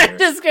vampire. I'm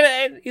just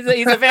gonna. He's a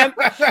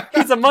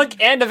he's a monk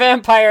and a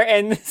vampire,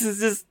 and this is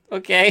just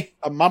okay.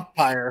 A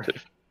mumpire.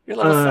 You're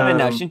level 7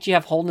 now. Um, Shouldn't you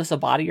have wholeness of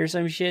body or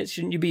some shit?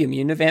 Shouldn't you be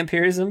immune to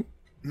vampirism?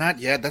 Not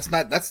yet. That's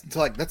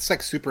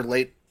like super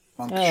late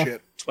monk Oh.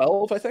 shit.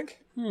 12, I think.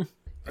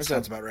 That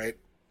sounds about right.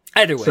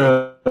 Either way.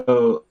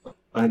 So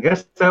I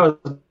guess that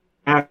was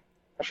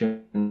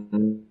action.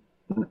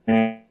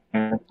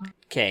 And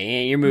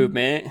Okay, your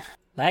movement.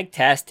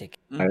 Lagtastic.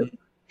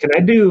 can I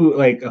do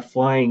like a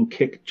flying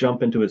kick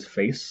jump into his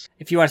face?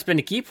 If you want to spend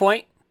a key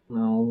point,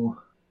 No.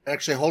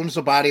 Actually, Holdings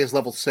of Body is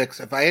level 6.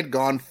 If I had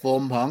gone full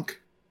monk,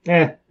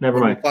 Never when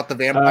we mind. fought the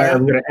vampire,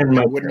 I'm gonna end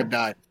my I wouldn't turn.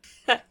 have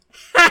died.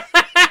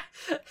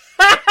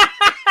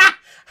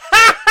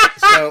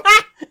 So,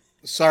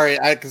 sorry,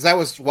 because that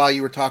was while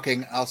you were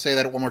talking. I'll say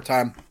that one more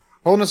time.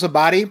 Wholeness of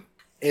Body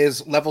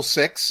is level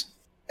 6.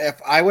 If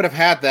I would have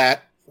had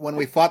that when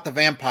we fought the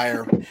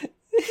vampire,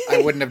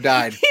 I wouldn't have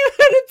died. you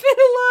would have been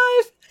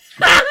alive.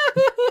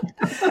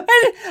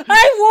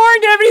 I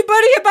warned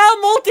everybody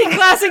about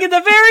multi-classing in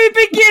the very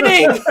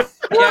beginning.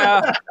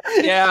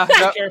 Yeah. Be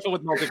careful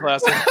with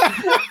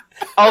multiclassing.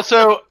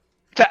 Also,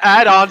 to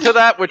add on to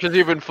that, which is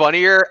even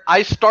funnier,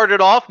 I started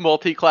off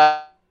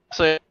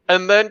multi-classing,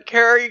 and then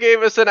Carrie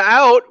gave us an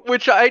out,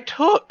 which I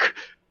took,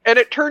 and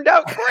it turned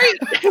out great.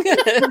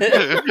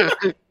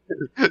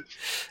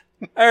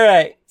 All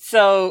right,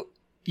 so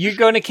you're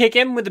going to kick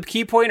him with the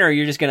key point, or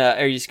you're just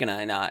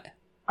gonna not?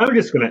 I'm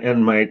just gonna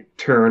end my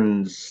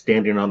turn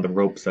standing on the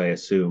ropes, I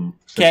assume,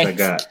 since Okay. I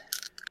got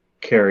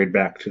carried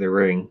back to the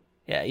ring.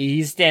 Yeah,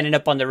 he's standing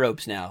up on the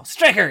ropes now.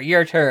 Striker,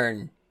 your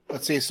turn.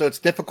 Let's see. So it's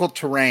difficult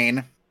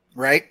terrain,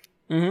 right?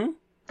 Mm-hmm.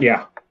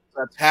 Yeah.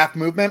 That's half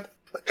movement.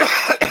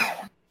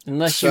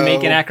 Unless you make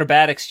an So-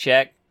 acrobatics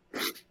check.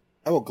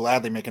 I will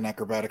gladly make an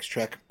acrobatics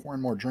check. More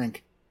and more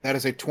drink. That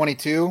is a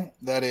 22.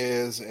 That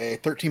is a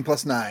 13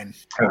 plus 9.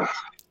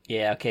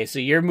 Yeah, okay, so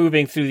you're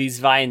moving through these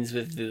vines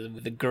with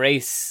the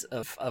grace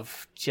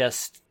of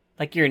just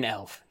like you're an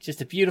elf.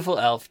 Just a beautiful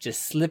elf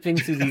just slipping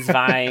through these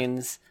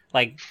vines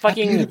like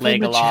fucking Beautiful,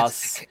 Legolas.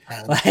 majestic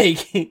elf.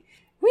 Like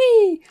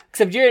whee!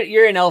 Except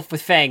you're an elf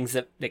with fangs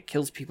that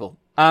kills people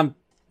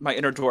My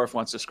inner dwarf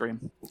wants to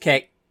scream.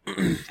 Okay.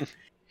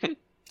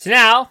 So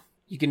now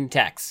you can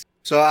text.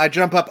 So I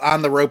jump up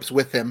on the ropes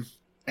with him,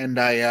 and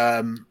I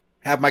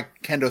have my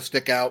kendo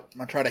stick out. I'm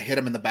going to try to hit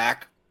him in the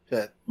back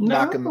to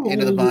knock him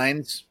into the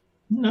vines.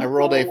 No. I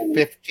rolled a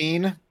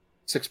 15,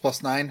 6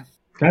 plus 9.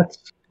 That's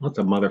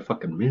a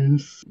motherfucking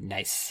miss.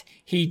 Nice.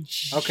 He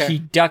Okay. he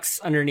ducks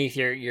underneath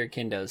your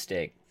kendo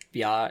stick.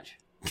 Biatch.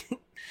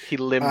 He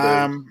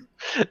limbered.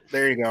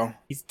 There you go.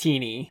 He's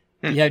teeny.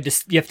 You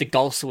have to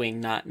gull swing,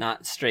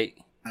 not straight.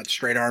 Not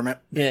straight arm it.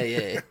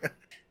 Yeah.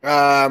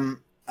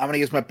 I'm going to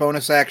use my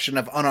bonus action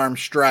of unarmed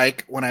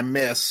strike when I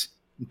miss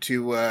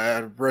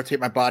to rotate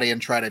my body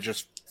and try to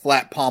just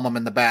flat palm him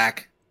in the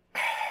back.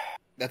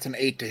 That's an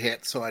 8 to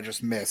hit, so I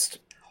just missed.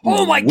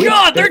 Oh my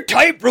god, they're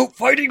tightrope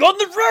fighting on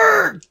the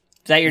road! Is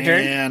that your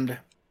turn? And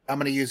I'm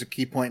going to use a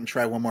key point and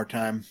try one more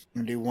time.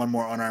 I'm going to do one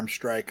more unarmed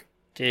strike.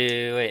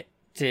 Do it.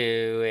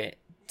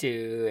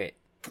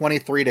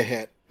 23 to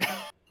hit.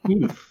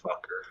 You fucker.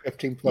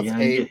 15 plus Yeah,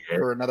 8 you hit.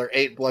 for another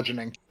 8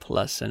 bludgeoning.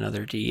 Plus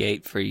another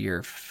d8 for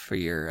your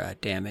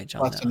damage.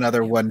 Plus on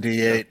another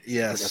 1d8.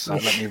 Yes,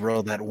 let me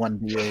roll that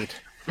 1d8.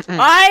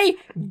 I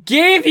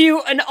gave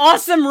you an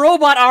awesome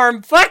robot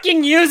arm.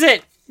 Fucking use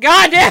it.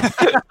 God damn.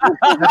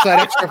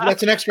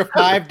 That's an extra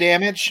 5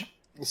 damage.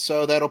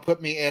 So that'll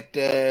put me at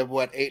 8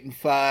 and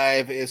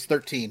 5 is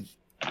 13.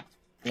 And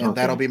Okay.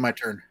 that'll be my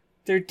turn.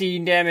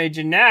 13 damage,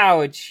 and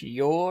now it's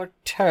your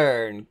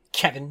turn,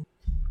 Kevin.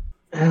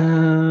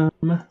 The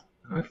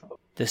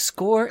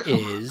score I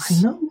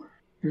is know.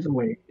 There's a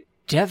way.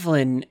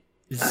 Devlin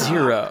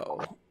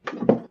 0,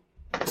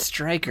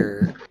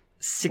 Striker I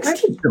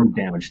 16. did some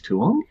damage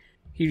to him.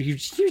 You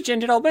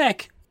gened it all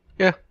back.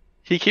 Yeah,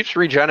 he keeps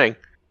regenning.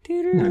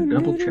 I'm gonna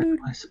double check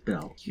my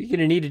spell. You're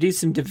gonna need to do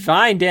some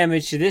divine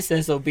damage to this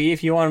SOB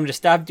if you want him to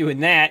stop doing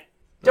that.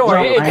 Don't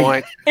worry, Good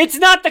point. it's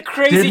not the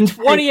crazy Didn't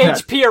 20 take that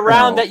HP a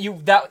round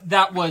spell.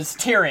 that was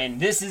Tyrion.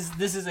 This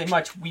is a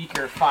much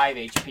weaker 5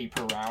 HP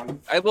per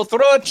round. I will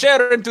throw a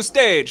chair into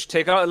stage.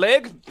 Take out a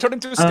leg, turn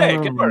into a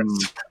steak. It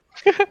works.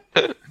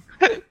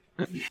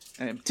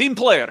 Team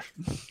player.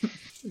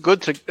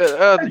 Good to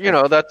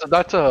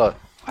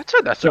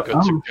that's a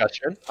good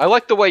suggestion. I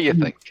like the way you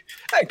think.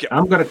 Thank you.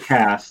 I'm gonna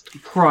cast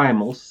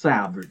Primal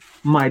Savage.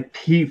 My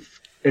teeth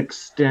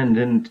extend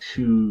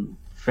into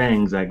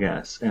fangs, I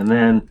guess, and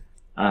then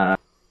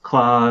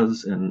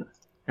claws, and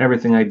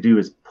everything I do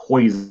is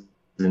poison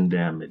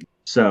damage.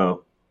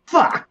 So,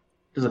 fuck!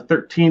 Does a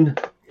 13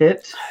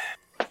 hit?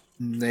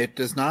 It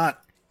does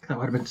not. That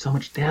would have been so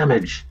much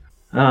damage.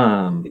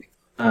 I'm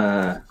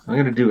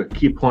gonna do a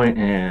key point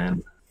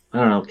and I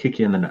don't know, kick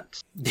you in the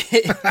nuts.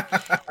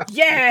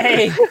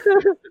 Yay!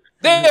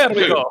 There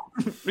we go.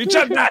 Reach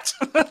that.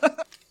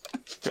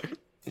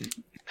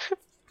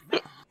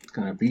 It's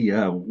gonna be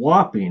a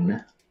whopping.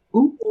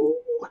 Ooh,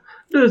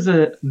 does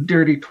a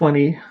dirty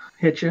 20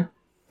 hit you?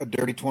 A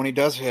dirty 20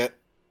 does hit.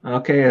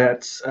 Okay,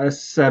 that's a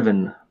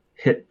 7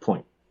 hit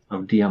point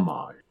of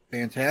damage.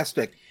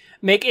 Fantastic.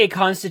 Make a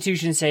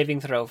Constitution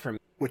saving throw for me.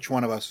 Which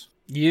one of us?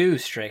 You,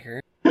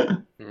 Striker.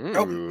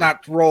 Oh,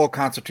 not roll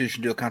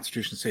Constitution, do a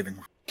Constitution saving.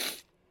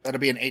 That'll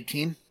be an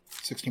 18.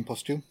 16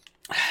 plus 2.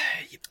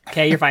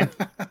 Okay, you're fine.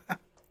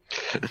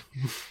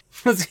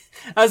 I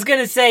was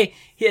gonna say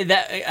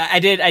that I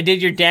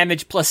did your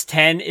damage plus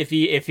 10. If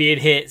he had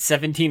hit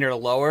 17 or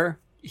lower,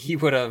 he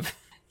would have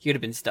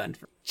been stunned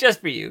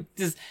just for you.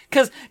 Just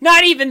because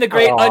not even the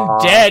great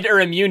undead are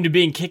immune to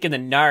being kicked in the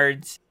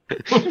nards.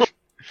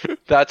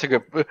 That's a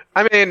good.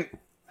 I mean,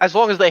 as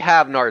long as they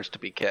have nards to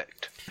be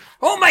kicked.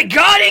 Oh my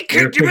god, he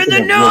kicked him in the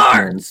You're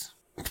nards!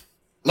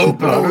 Low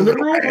blow,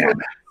 little man.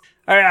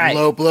 All right.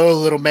 Low blow,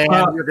 little man. You're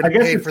I going to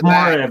guess pay it's for more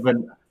that. of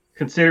an,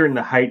 considering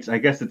the heights, I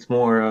guess it's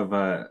more of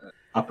a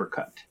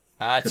uppercut.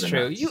 That's to the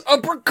true. nuts. You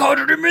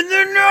uppercutted him in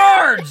the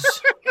nards!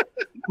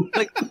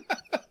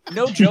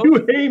 No joke. You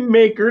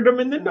haymakered him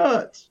in the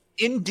nuts.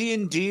 In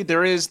D&D,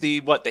 there is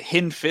the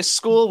Hin Fist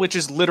School, which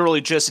is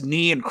literally just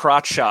knee and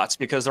crotch shots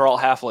because they're all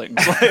halflings.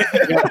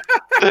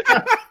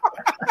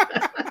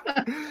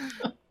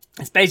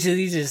 It's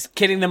basically just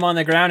kidding them on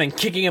the ground and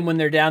kicking them when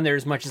they're down there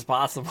as much as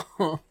possible.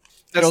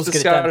 That's Girls the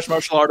get it done. Scottish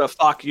martial art of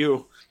fuck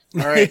you.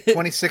 All right,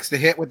 26 to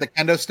hit with the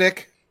kendo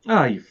stick.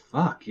 Oh, you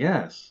fuck,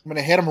 yes. I'm going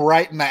to hit him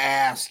right in the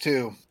ass,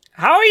 too.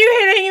 How are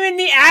you hitting him in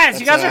the ass?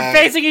 You guys That's, are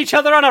facing each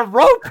other on a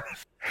rope.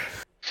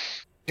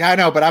 Yeah, I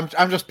know, but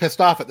I'm just pissed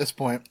off at this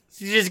point.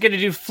 So you're just gonna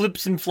do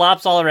flips and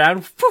flops all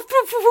around.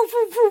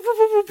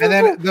 And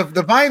then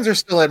the vines are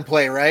still in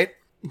play, right?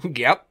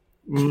 Yep.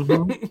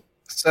 Mm-hmm.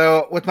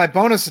 So with my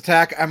bonus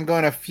attack, I'm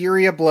going to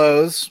Fury of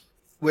Blows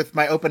with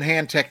my open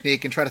hand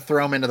technique and try to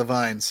throw him into the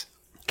vines.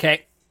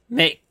 Okay.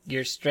 Make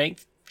your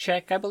strength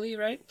check, I believe,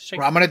 right?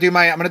 Well, I'm gonna do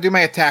my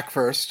attack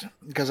first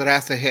because it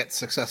has to hit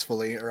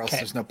successfully, or else Okay.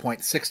 there's no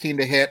point. 16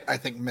 to hit, I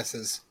think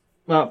misses.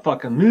 Well,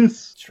 fucking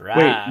miss. Try.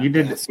 Wait, you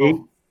did Yeah,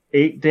 so-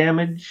 eight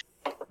damage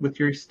with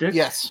your stick?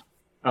 Yes.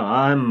 Oh,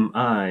 I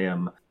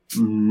am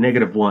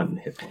 -1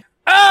 hit point.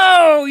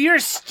 Oh, your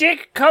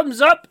stick comes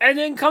up and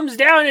then comes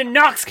down and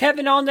knocks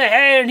Kevin on the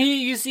head, and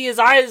you see his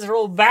eyes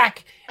roll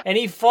back, and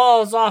he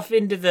falls off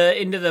into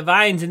the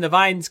vines, and the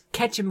vines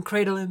catch him,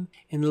 cradle him,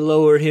 and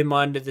lower him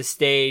onto the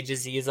stage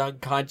as he is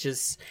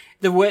unconscious.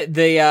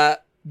 The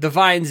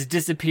vines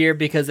disappear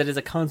because it is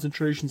a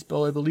concentration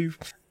spell, I believe.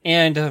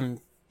 And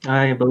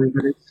I believe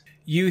it is.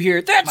 you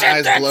hear that's My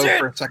it, eyes glow that's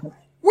for it, a second.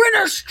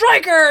 winner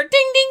striker,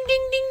 ding ding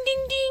ding ding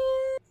ding ding.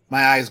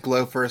 My eyes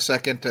glow for a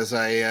second as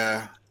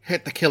I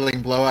hit the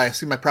killing blow. I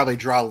assume I probably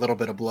draw a little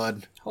bit of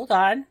blood. Hold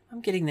on, I'm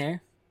getting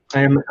there.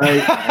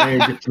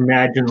 I just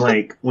imagine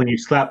like when you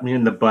slap me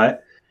in the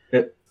butt,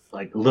 it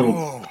like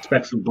little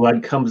specks of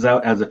blood comes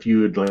out as if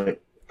you would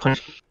like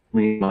punch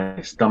me in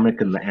my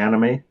stomach in the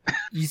anime.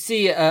 You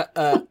see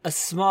a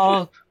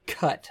small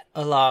cut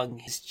along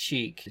his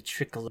cheek, a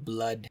trickle of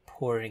blood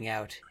pouring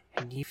out.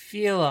 And you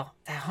feel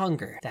that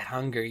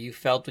hunger you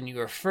felt when you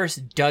were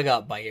first dug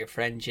up by your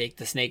friend Jake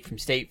the Snake from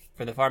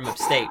the farm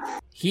upstate.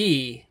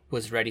 He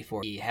was ready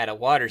for it. He had a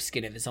water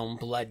skin of his own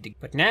blood,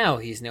 but now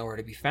he's nowhere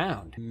to be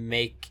found.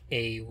 Make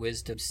a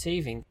wisdom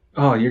saving.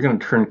 Oh, you're gonna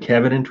turn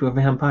Kevin into a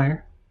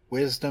vampire?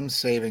 Wisdom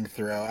saving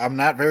throw. I'm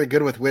not very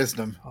good with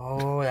wisdom.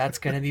 Oh, that's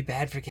gonna be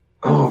bad for.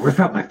 Oh, rip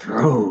out my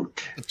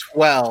throat.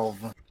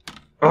 12.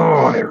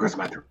 Oh, there goes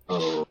my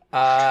throat.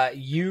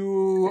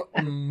 You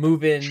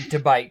move in to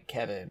bite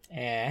Kevin,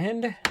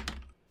 and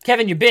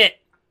Kevin, you bit.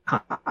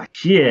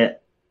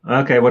 Shit.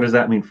 Okay, what does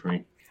that mean for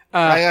me?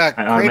 I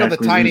cradle the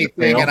automatically tiny lose a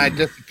thing fail. and I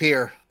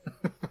disappear.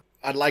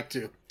 I'd like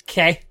to.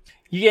 Okay,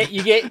 you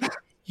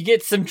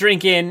get some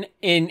drink in,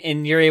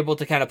 and you're able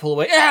to kind of pull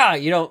away. Yeah,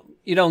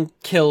 you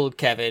don't kill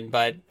Kevin,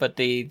 but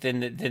then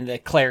the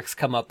clerics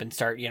come up and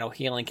start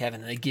healing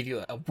Kevin, and they give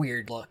you a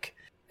weird look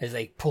as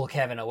they pull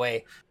Kevin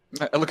away.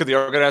 I look at the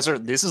organizer.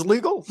 This is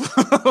legal.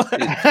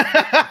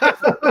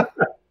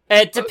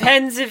 It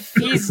depends if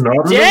he's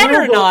Not dead or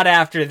illegal. not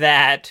after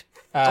that.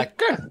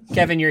 Okay.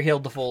 Kevin, you're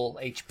healed to full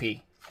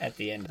HP at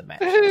the end of the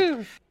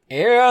match.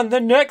 And the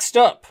next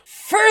up,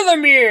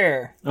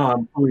 Furthermere. Oh,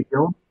 I'm fully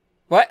healed.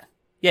 What?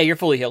 Yeah, you're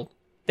fully healed.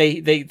 They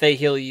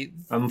heal you.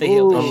 They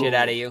heal the shit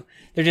out of you.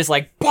 They're just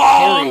like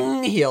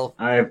bong heal.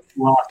 I've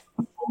lost.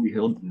 I'm fully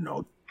healed.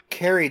 No.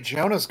 Carrie,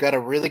 Jonah's got a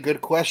really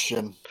good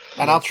question.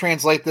 And I'll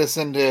translate this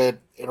into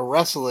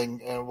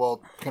wrestling and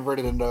we'll convert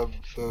it into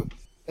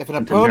if an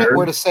opponent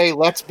were to say,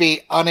 let's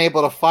be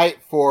unable to fight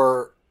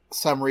for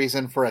some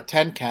reason for a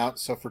 10 count,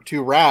 so for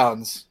 2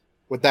 rounds,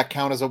 would that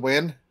count as a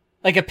win?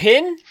 Like a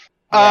pin?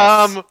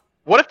 Yes.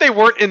 What if they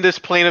weren't in this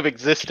plane of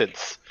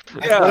existence?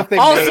 What if they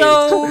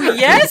Also,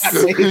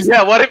 yes.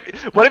 Yeah, what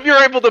if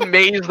you're able to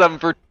maze them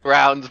for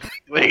rounds?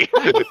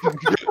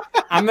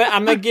 I'm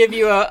gonna give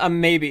you a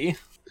maybe.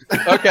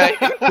 Okay.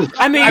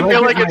 I mean, I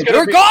feel like it's gonna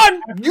you're be-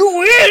 gone. You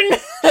win.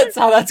 That's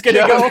how that's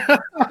gonna go.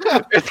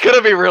 It's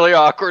gonna be really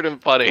awkward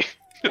and funny.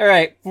 All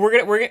right,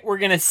 we're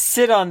gonna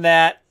sit on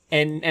that,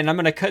 and I'm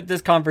gonna cut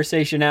this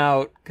conversation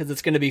out because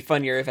it's gonna be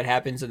funnier if it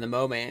happens in the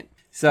moment.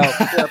 So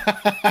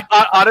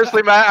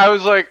Honestly, Matt, I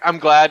was like, I'm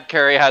glad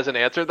Carrie hasn't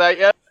answered that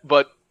yet,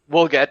 but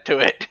we'll get to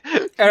it.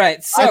 all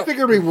right, so I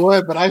figured we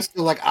would, but I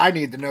still I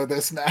need to know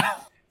this now. Did I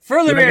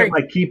Furthermere, get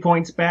my key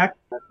points back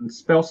and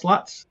spell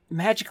slots?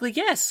 magically,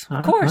 yes,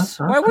 of course.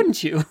 Why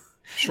wouldn't you?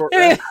 Short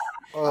Yeah. rest.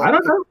 I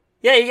don't know.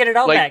 Yeah, you get it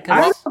all Like, back.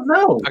 'cause I don't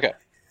know. Okay.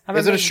 I'm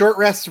Is it a amazed. short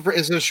rest?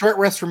 Is it a short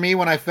rest for me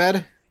when I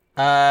fed?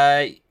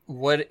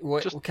 What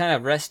kind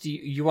of rest do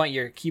you want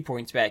your key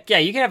points back? Yeah,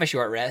 you can have a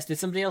short rest. It's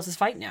somebody else's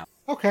fight now.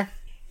 Okay.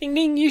 Ding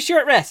ding, you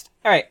short rest.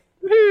 All right.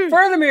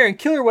 Furthermere and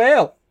Killer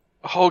Whale.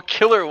 Oh,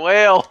 killer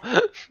whale.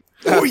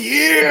 Oh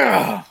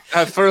yeah!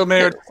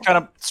 Furthermere kind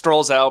of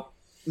strolls out.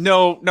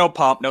 No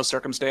pomp, no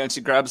circumstance.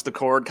 He grabs the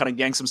cord, kind of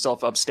yanks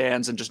himself up,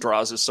 stands, and just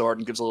draws his sword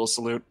and gives a little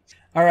salute.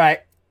 All right.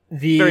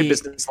 Very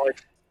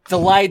businesslike. The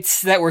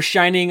lights that were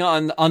shining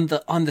on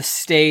the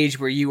stage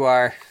where you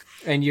are,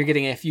 and you're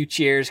getting a few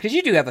cheers because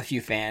you do have a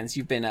few fans.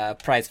 You've been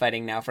prize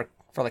fighting now for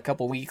like a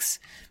couple weeks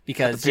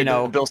because Pay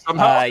the bill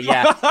somehow.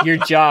 yeah, your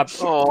job.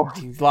 Oh.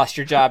 You lost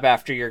your job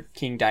after your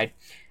king died.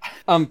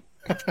 All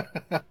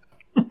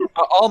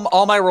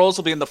my rolls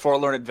will be in the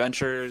Forlorn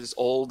Adventures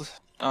old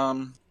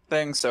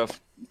thing. So if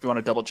you want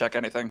to double check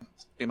anything,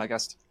 be my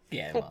guest.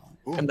 Yeah, well,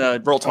 And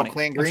the roll 20.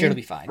 Clean I'm green. sure it'll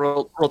be fine.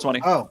 Roll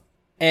 20. Oh,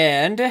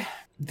 And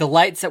the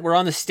lights that were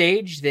on the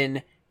stage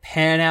then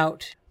pan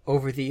out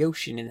over the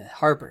ocean in the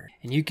harbor.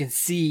 And you can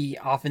see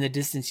off in the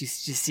distance, you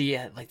just see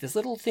like this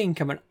little thing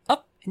coming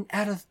up and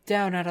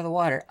down out of the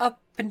water, up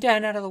and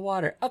down out of the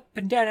water, up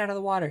and down out of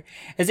the water.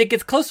 As it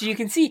gets closer, you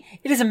can see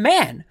it is a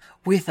man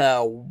with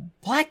a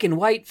black and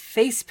white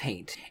face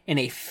paint and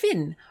a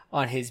fin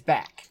on his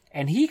back.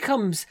 And he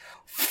comes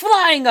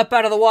flying up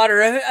out of the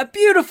water, a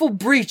beautiful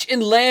breach,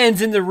 and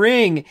lands in the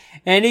ring.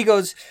 And he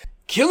goes,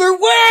 "Killer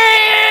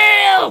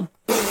whale!"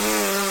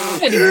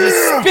 And he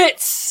just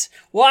spits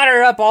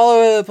water up all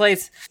over the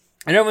place.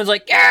 And everyone's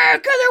like, "Yeah,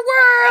 killer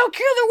whale!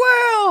 Killer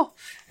whale!"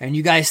 And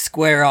you guys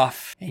square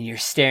off, and you're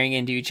staring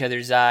into each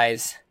other's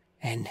eyes.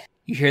 And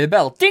you hear the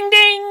bell. Ding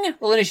ding!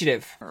 Roll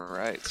initiative. All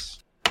right.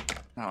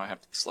 Now I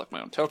have to select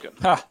my own token.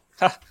 Ha!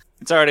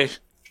 It's already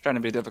trying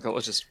to be difficult.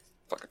 Let's just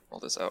fucking roll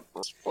this out.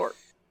 Roll 4.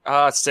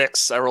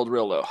 6. I rolled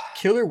real low.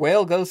 Killer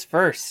whale goes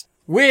first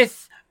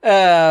with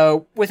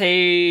with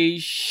a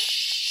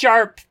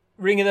sharp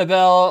ring of the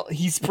bell,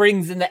 he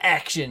springs into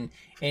action.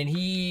 And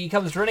he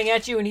comes running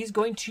at you, and he's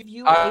going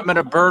to... I'm going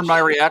to burn my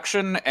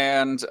reaction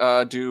and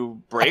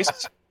do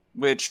Brace,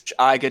 which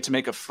I get to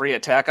make a free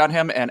attack on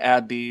him and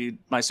add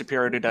my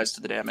superiority dice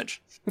to the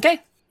damage. Okay.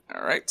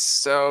 All right,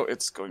 so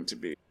it's going to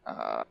be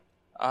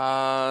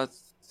 13...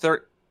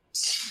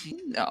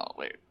 No,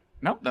 wait.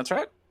 No, that's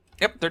right.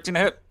 Yep, 13 to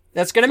hit.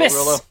 That's going to miss.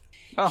 Real low.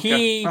 Oh,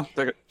 He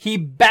okay. he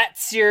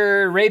bats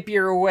your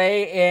rapier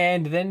away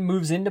and then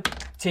moves in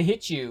to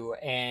hit you.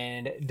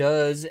 And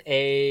does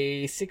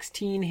a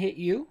 16 hit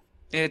you?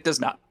 It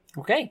does not.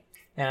 Okay.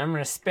 And I'm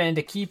going to spend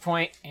a key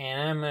point,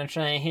 and I'm going to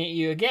try and hit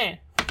you again.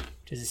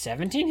 Does a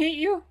 17 hit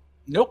you?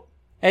 Nope.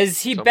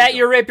 As he bat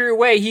your rapier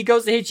away, he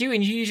goes to hit you,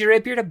 and you use your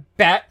rapier to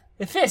bat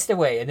a fist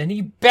away. And then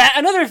he bat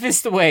another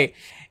fist away.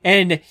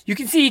 And you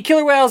can see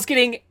Killer Whale's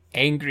getting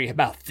angry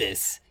about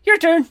this. Your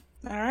turn.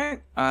 All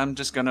right. I'm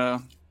just going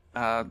to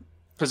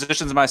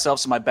position myself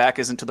so my back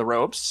isn't to the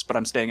ropes, but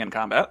I'm staying in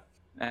combat.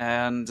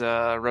 And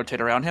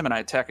rotate around him, and I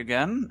attack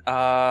again.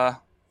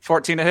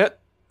 14 to hit,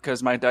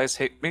 because my dice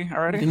hate me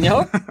already.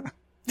 Nope.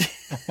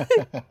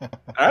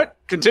 All right,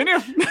 continue.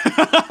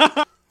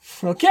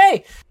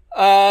 Okay.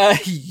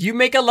 You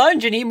make a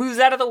lunge, and he moves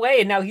out of the way,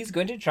 and now he's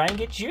going to try and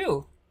get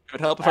you. It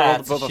would help if I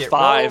rolled above a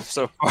 5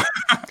 so far.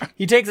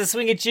 He takes a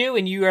swing at you,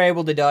 and you are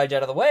able to dodge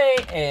out of the way,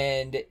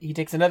 and he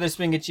takes another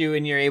swing at you,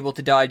 and you're able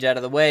to dodge out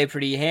of the way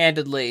pretty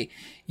handedly.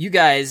 You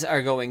guys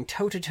are going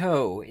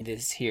toe-to-toe in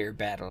this here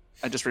battle.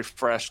 I just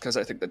refreshed because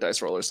I think the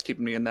dice roller is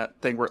keeping me in that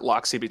thing where it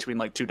locks you between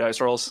like 2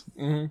 dice rolls.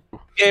 Mm-hmm.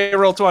 Yay,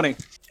 roll 20.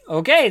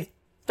 Okay,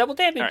 double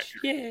damage. All right.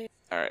 Yay.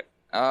 All right.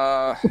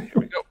 Here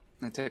we go.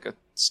 I take a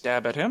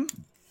stab at him.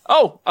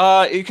 Oh,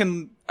 you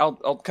can.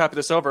 I'll copy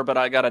this over, but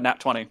I got a nat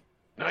 20.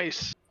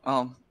 Nice.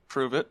 I'll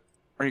prove it,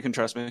 or you can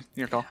trust me.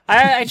 Your call.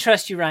 I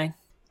trust you, Ryan.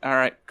 All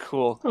right,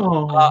 cool.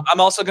 Oh. I'm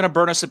also going to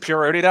burn a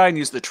superiority die and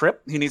use the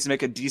trip. He needs to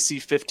make a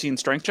DC 15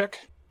 strength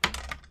check.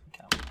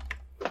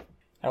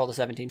 I rolled a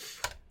 17.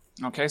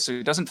 Okay, so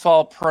he doesn't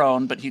fall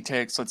prone, but he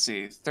takes, let's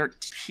see, 13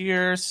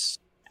 pierce,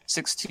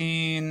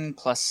 16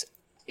 plus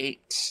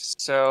 8.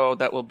 So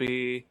that will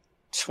be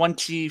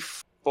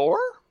 24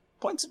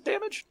 points of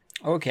damage.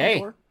 Okay.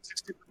 24,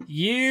 16.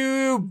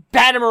 You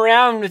bat him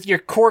around with your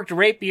corked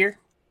rapier,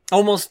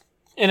 almost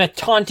in a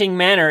taunting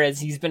manner as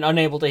he's been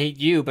unable to hit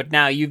you, but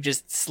now you've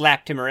just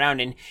slapped him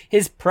around, and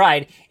his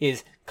pride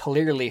is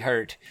clearly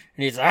hurt.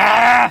 And he's,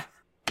 ah!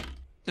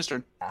 His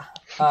turn.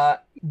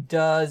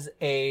 Does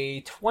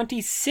a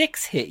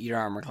 26 hit your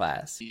armor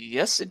class?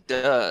 Yes, it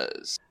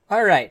does.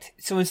 All right.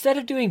 So instead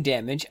of doing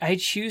damage, I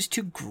choose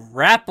to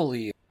grapple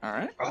you. All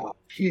right. Oh,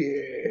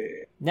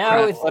 yeah.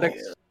 Now it's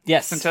Athletics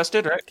yes,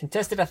 contested, right?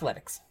 contested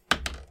athletics.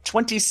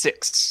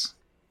 26.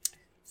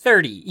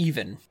 30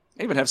 even.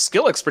 I even have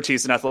skill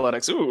expertise in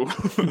athletics. Ooh.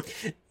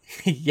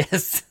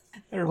 Yes.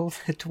 I rolled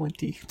a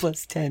 20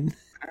 plus 10.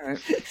 All right.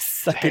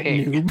 Suck it,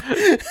 Dang.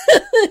 noob.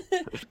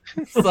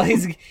 So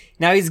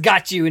he's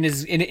got you in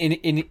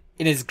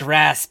his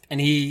grasp,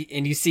 and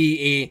you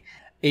see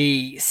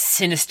a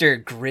sinister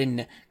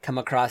grin come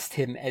across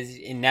him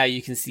and now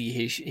you can see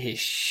his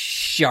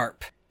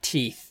sharp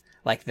teeth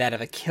like that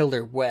of a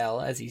killer whale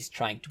as he's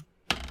trying to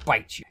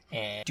bite you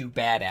and do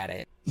bad at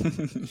it.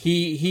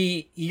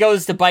 He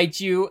goes to bite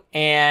you,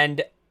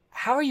 and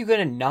how are you going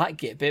to not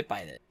get bit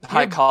by this?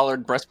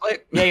 High-collared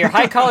breastplate? Yeah, your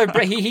high-collared...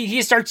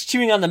 he starts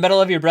chewing on the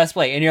metal of your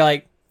breastplate, and you're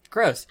like,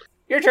 gross.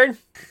 Your turn.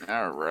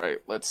 All right,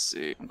 let's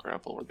see.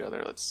 Grapple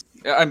together.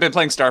 Yeah, I've been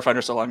playing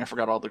Starfighter so long, I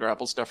forgot all the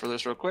grapple stuff for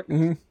this real quick.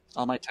 Mm-hmm.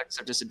 All my attacks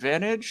have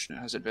disadvantage. It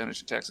has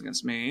advantage attacks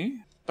against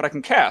me. But I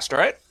can cast,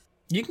 right?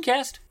 You can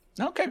cast.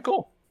 Okay,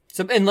 cool.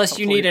 So unless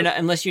you Hopefully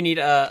need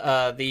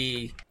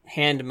the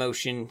hand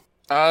motion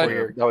for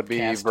your That would be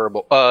cast.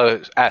 verbal.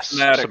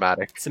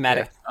 Somatic.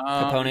 somatic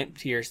component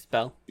to your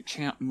spell. You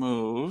can't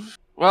move.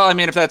 Well, I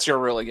mean, if that's your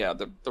rule, yeah,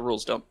 the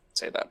rules don't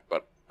say that.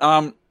 But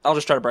I'll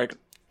just try to break it.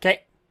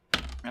 Okay.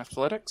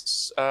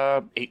 Athletics,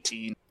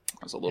 18.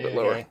 That's a little bit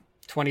lower.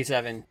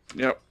 27.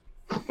 Yep.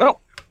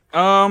 Well,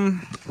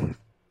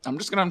 I'm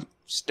just gonna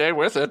stay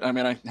with it. I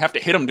mean, I have to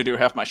hit him to do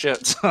half my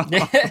shit. So. All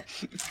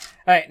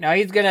right, now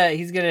he's gonna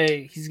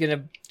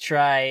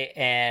try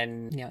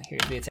and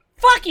here's the attack.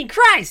 Fucking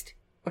Christ!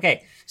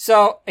 Okay,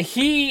 so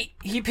he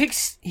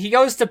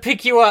goes to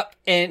pick you up,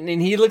 and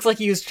he looks like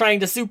he was trying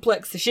to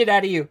suplex the shit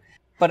out of you,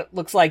 but it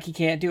looks like he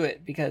can't do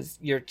it because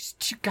you're just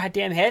too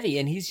goddamn heavy,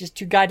 and he's just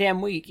too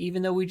goddamn weak.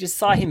 Even though we just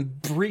saw him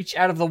breach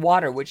out of the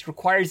water, which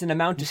requires an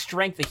amount of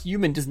strength a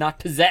human does not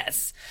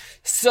possess.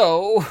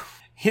 So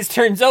his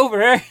turn's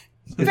over.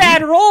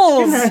 Bad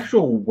rolls. An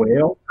actual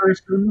whale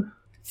person?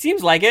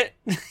 Seems like it.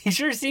 He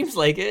sure seems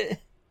like it.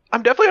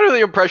 I'm definitely under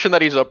the impression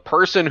that he's a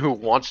person who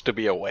wants to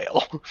be a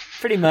whale.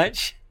 Pretty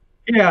much.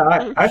 Yeah,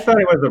 I thought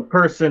it was a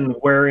person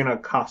wearing a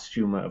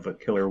costume of a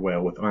killer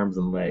whale with arms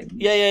and legs.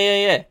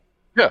 Yeah.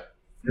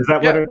 Is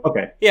that what it...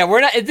 Okay. Yeah,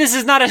 we're not. This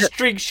is not a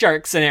streak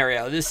shark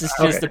scenario. This is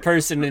just Okay. a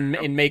person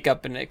in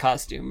makeup and a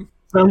costume.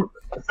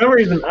 For some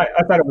reason, I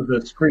thought it was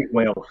a street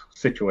whale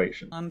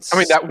situation. I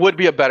mean, that would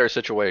be a better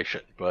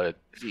situation, but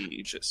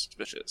Vicious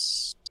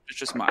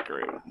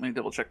mockery. Let me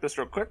double check this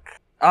real quick.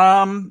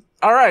 All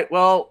right.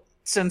 Well,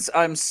 since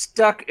I'm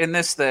stuck in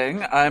this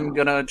thing, I'm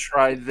gonna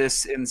try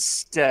this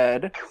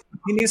instead.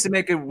 He needs to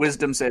make a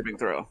wisdom saving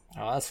throw.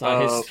 Oh, that's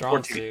not his strong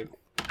 14. suit.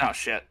 Oh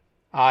shit.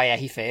 Oh yeah,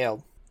 he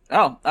failed.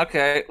 Oh,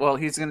 okay. Well,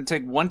 he's gonna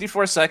take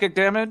 1d4 psychic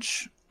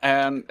damage,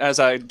 and as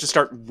I just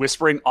start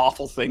whispering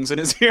awful things in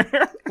his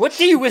ear. What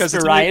do you whisper,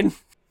 Ryan? It's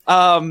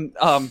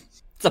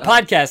a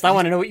podcast. I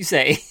want to know what you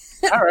say.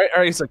 All right.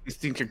 He's like, you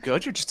think you're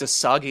good? You're just a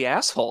soggy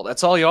asshole.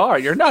 That's all you are.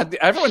 You're not.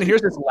 Everyone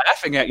here's is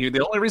laughing at you.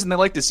 The only reason they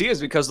like to see is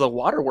because the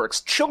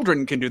waterworks.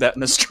 Children can do that in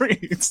the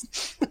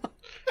streets.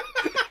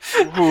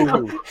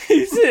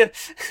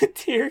 A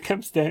tear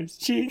comes down his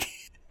cheek.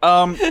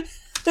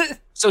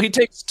 So he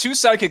takes 2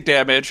 psychic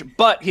damage,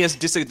 but he has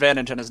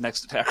disadvantage on his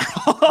next attack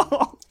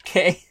roll.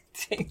 Okay.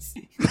 Thanks.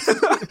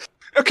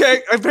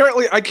 Okay,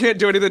 apparently I can't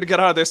do anything to get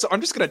out of this, so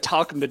I'm just going to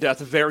talk him to death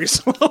very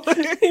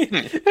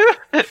slowly.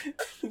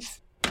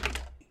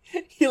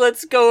 He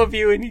lets go of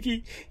you, and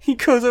he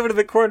goes over to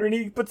the corner, and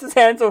he puts his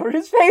hands over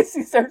his face.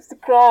 He starts to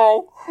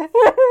cry.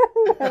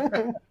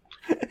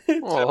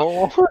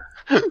 oh.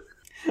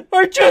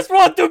 I just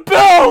want the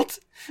belt!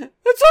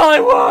 That's all I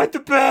want, the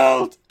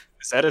belt!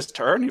 Is that his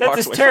turn?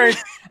 That's his turn.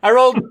 I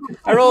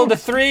rolled a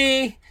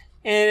 3,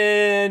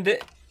 and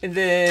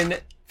then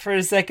for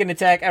his second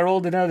attack, I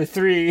rolled another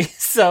 3,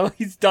 so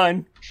he's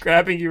done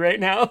grabbing you right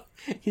now.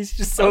 He's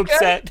just so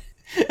upset.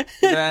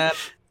 Then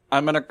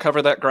I'm going to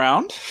cover that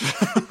ground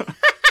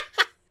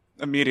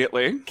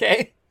immediately.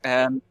 Okay.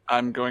 And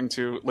I'm going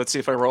to, let's see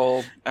if I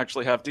roll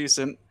actually half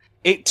decent.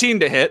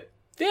 18 to hit.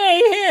 Yeah,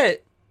 he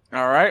hit.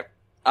 All right.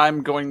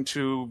 I'm going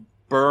to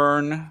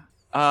burn.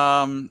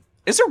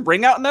 Is there a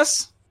ring out in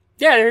this?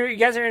 Yeah, you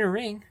guys are in a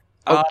ring.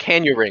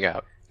 Can you ring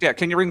out? Yeah,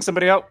 can you ring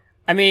somebody out?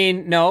 I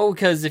mean, no,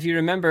 because if you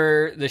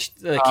remember,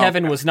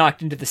 Kevin was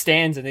knocked into the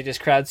stands and they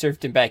just crowd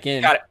surfed him back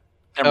in. Got it.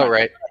 Oh,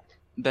 right.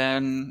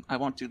 Then I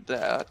won't do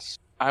that.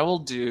 I will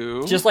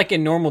do... Just like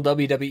in normal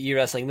WWE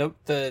wrestling,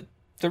 the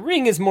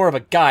ring is more of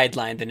a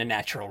guideline than a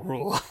natural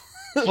rule.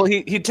 Well,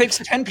 he takes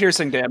 10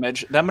 piercing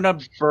damage. Then I'm going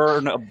to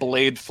burn a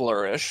Blade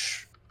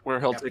Flourish, where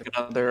he'll take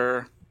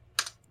another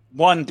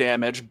 1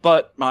 damage,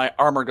 but my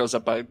armor goes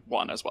up by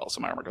 1 as well,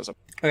 so my armor goes up.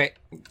 Okay.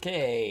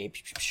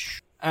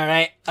 All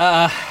right.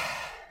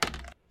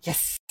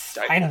 Yes.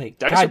 Finally.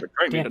 Dice are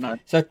betraying me tonight.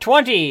 So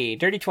 20.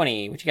 Dirty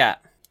 20. What you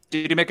got?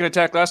 Did he make an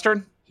attack last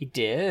turn? He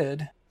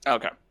did.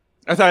 Okay.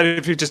 I thought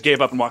if he just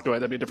gave up and walked away,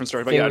 that'd be a different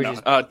story. But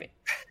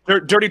no.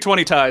 Dirty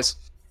 20 ties.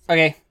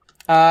 Okay.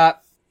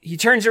 He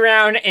turns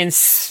around and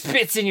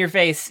spits in your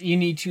face. You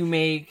need to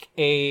make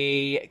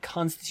a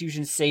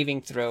Constitution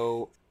saving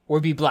throw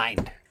or be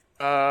blind.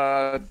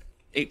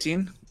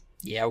 18.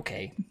 Yeah,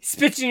 okay.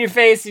 Spits in your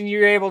face, and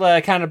you're able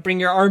to kind of bring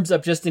your arms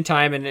up just in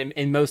time,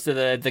 and most of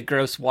the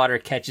gross water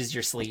catches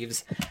your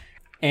sleeves.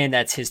 And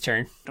that's his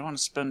turn. Don't want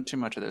to spend too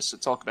much of this.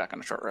 It's all back on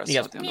a short rest. He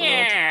goes, at the end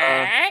of the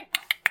world.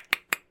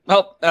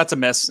 Oh, that's a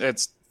miss.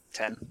 It's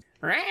 10.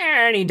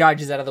 And he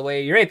dodges out of the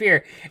way, your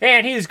rapier,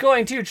 and he's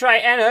going to try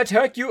and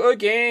attack you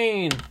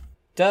again.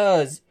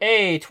 Does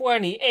a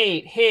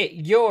 28 hit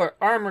your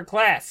armor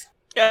class?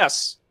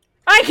 Yes.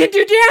 I can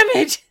do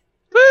damage!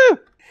 Woo!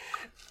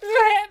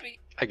 Happy.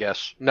 I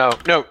guess. No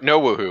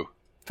woohoo.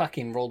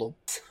 Fucking rolled a...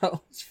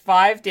 So, it's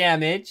 5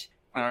 damage.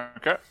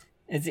 Okay.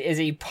 As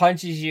he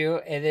punches you,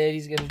 and then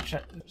he's going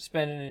to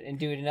spend it and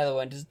do it another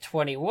one. Does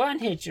 21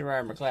 hit your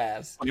armor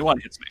class? 21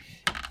 hits me.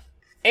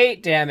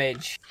 8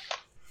 damage.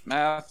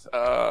 Math.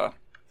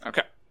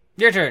 Okay.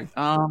 Your turn.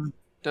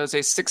 Does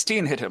a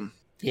 16 hit him?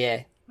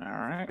 Yeah. All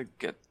right. I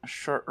get a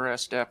short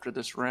rest after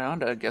this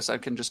round. I guess I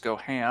can just go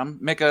ham.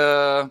 Make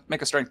a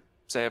strength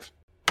save.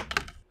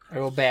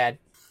 Real bad.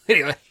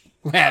 Anyway,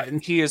 what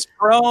happened? He is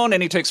prone,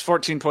 and he takes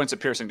 14 points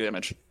of piercing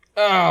damage.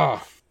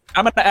 Oh.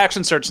 I'm going to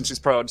action surge since he's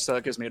prone, so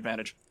that gives me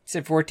advantage. You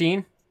said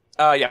 14?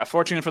 Yeah,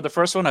 14 for the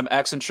first one. I'm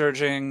action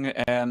surging,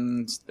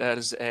 and that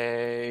is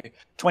a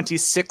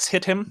 26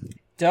 hit him.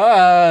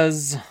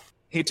 Does.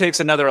 He takes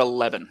another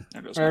 11.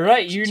 All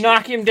right, you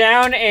knock him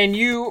down, and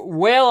you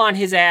wail on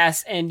his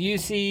ass, and you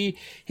see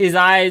his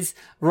eyes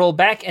roll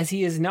back as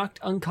he is knocked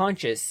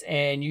unconscious,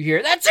 and you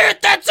hear, "That's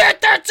it! That's it!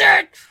 That's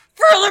it!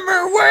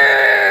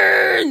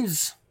 Furlimer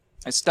wins!"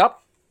 I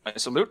stop. I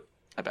salute.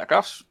 I back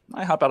off.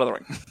 I hop out of the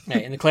ring.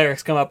 Right, and the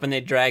clerics come up and they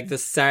drag the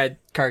sad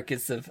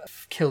carcass of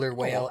Killer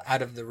Whale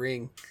out of the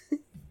ring.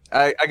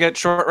 I get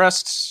short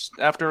rests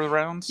after the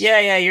rounds?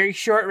 Yeah, you're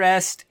short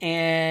rest,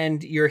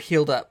 and you're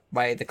healed up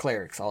by the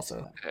clerics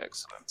also.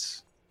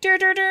 Excellent.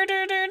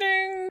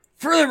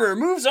 Furlimer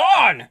moves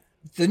on!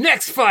 The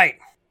next fight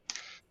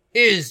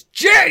is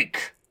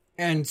Jake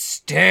and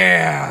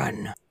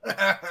Stan.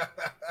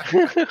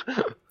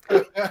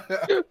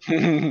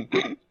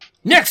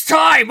 Next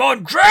time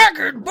on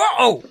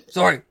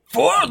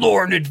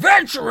Forlorn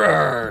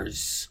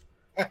Adventurers.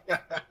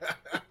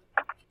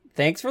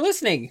 Thanks for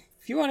listening.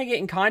 If you want to get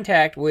in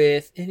contact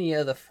with any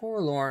of the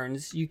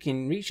Forlorns, you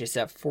can reach us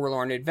at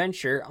Forlorn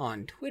Adventure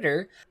on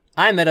Twitter.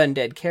 I'm at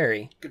Undead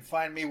Carrie. You can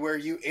find me where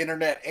you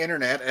internet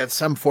at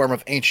some form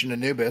of ancient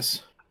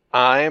Anubis.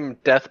 I'm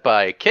Death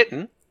by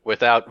Kitten,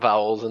 without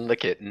vowels in the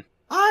kitten.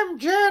 I'm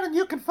Jen, and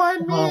you can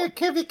find me at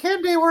Kivy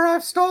Kendi, where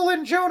I've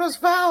stolen Jonah's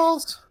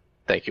vowels.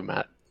 Thank you,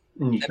 Matt.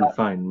 And you can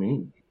find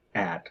me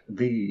at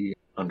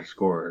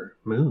 _moon_mayor.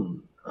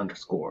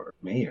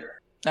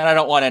 And I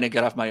don't want any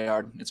get off my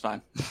yard. It's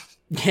fine.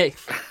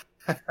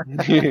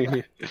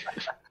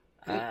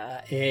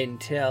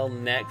 Until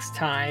next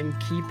time,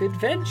 keep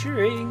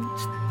adventuring.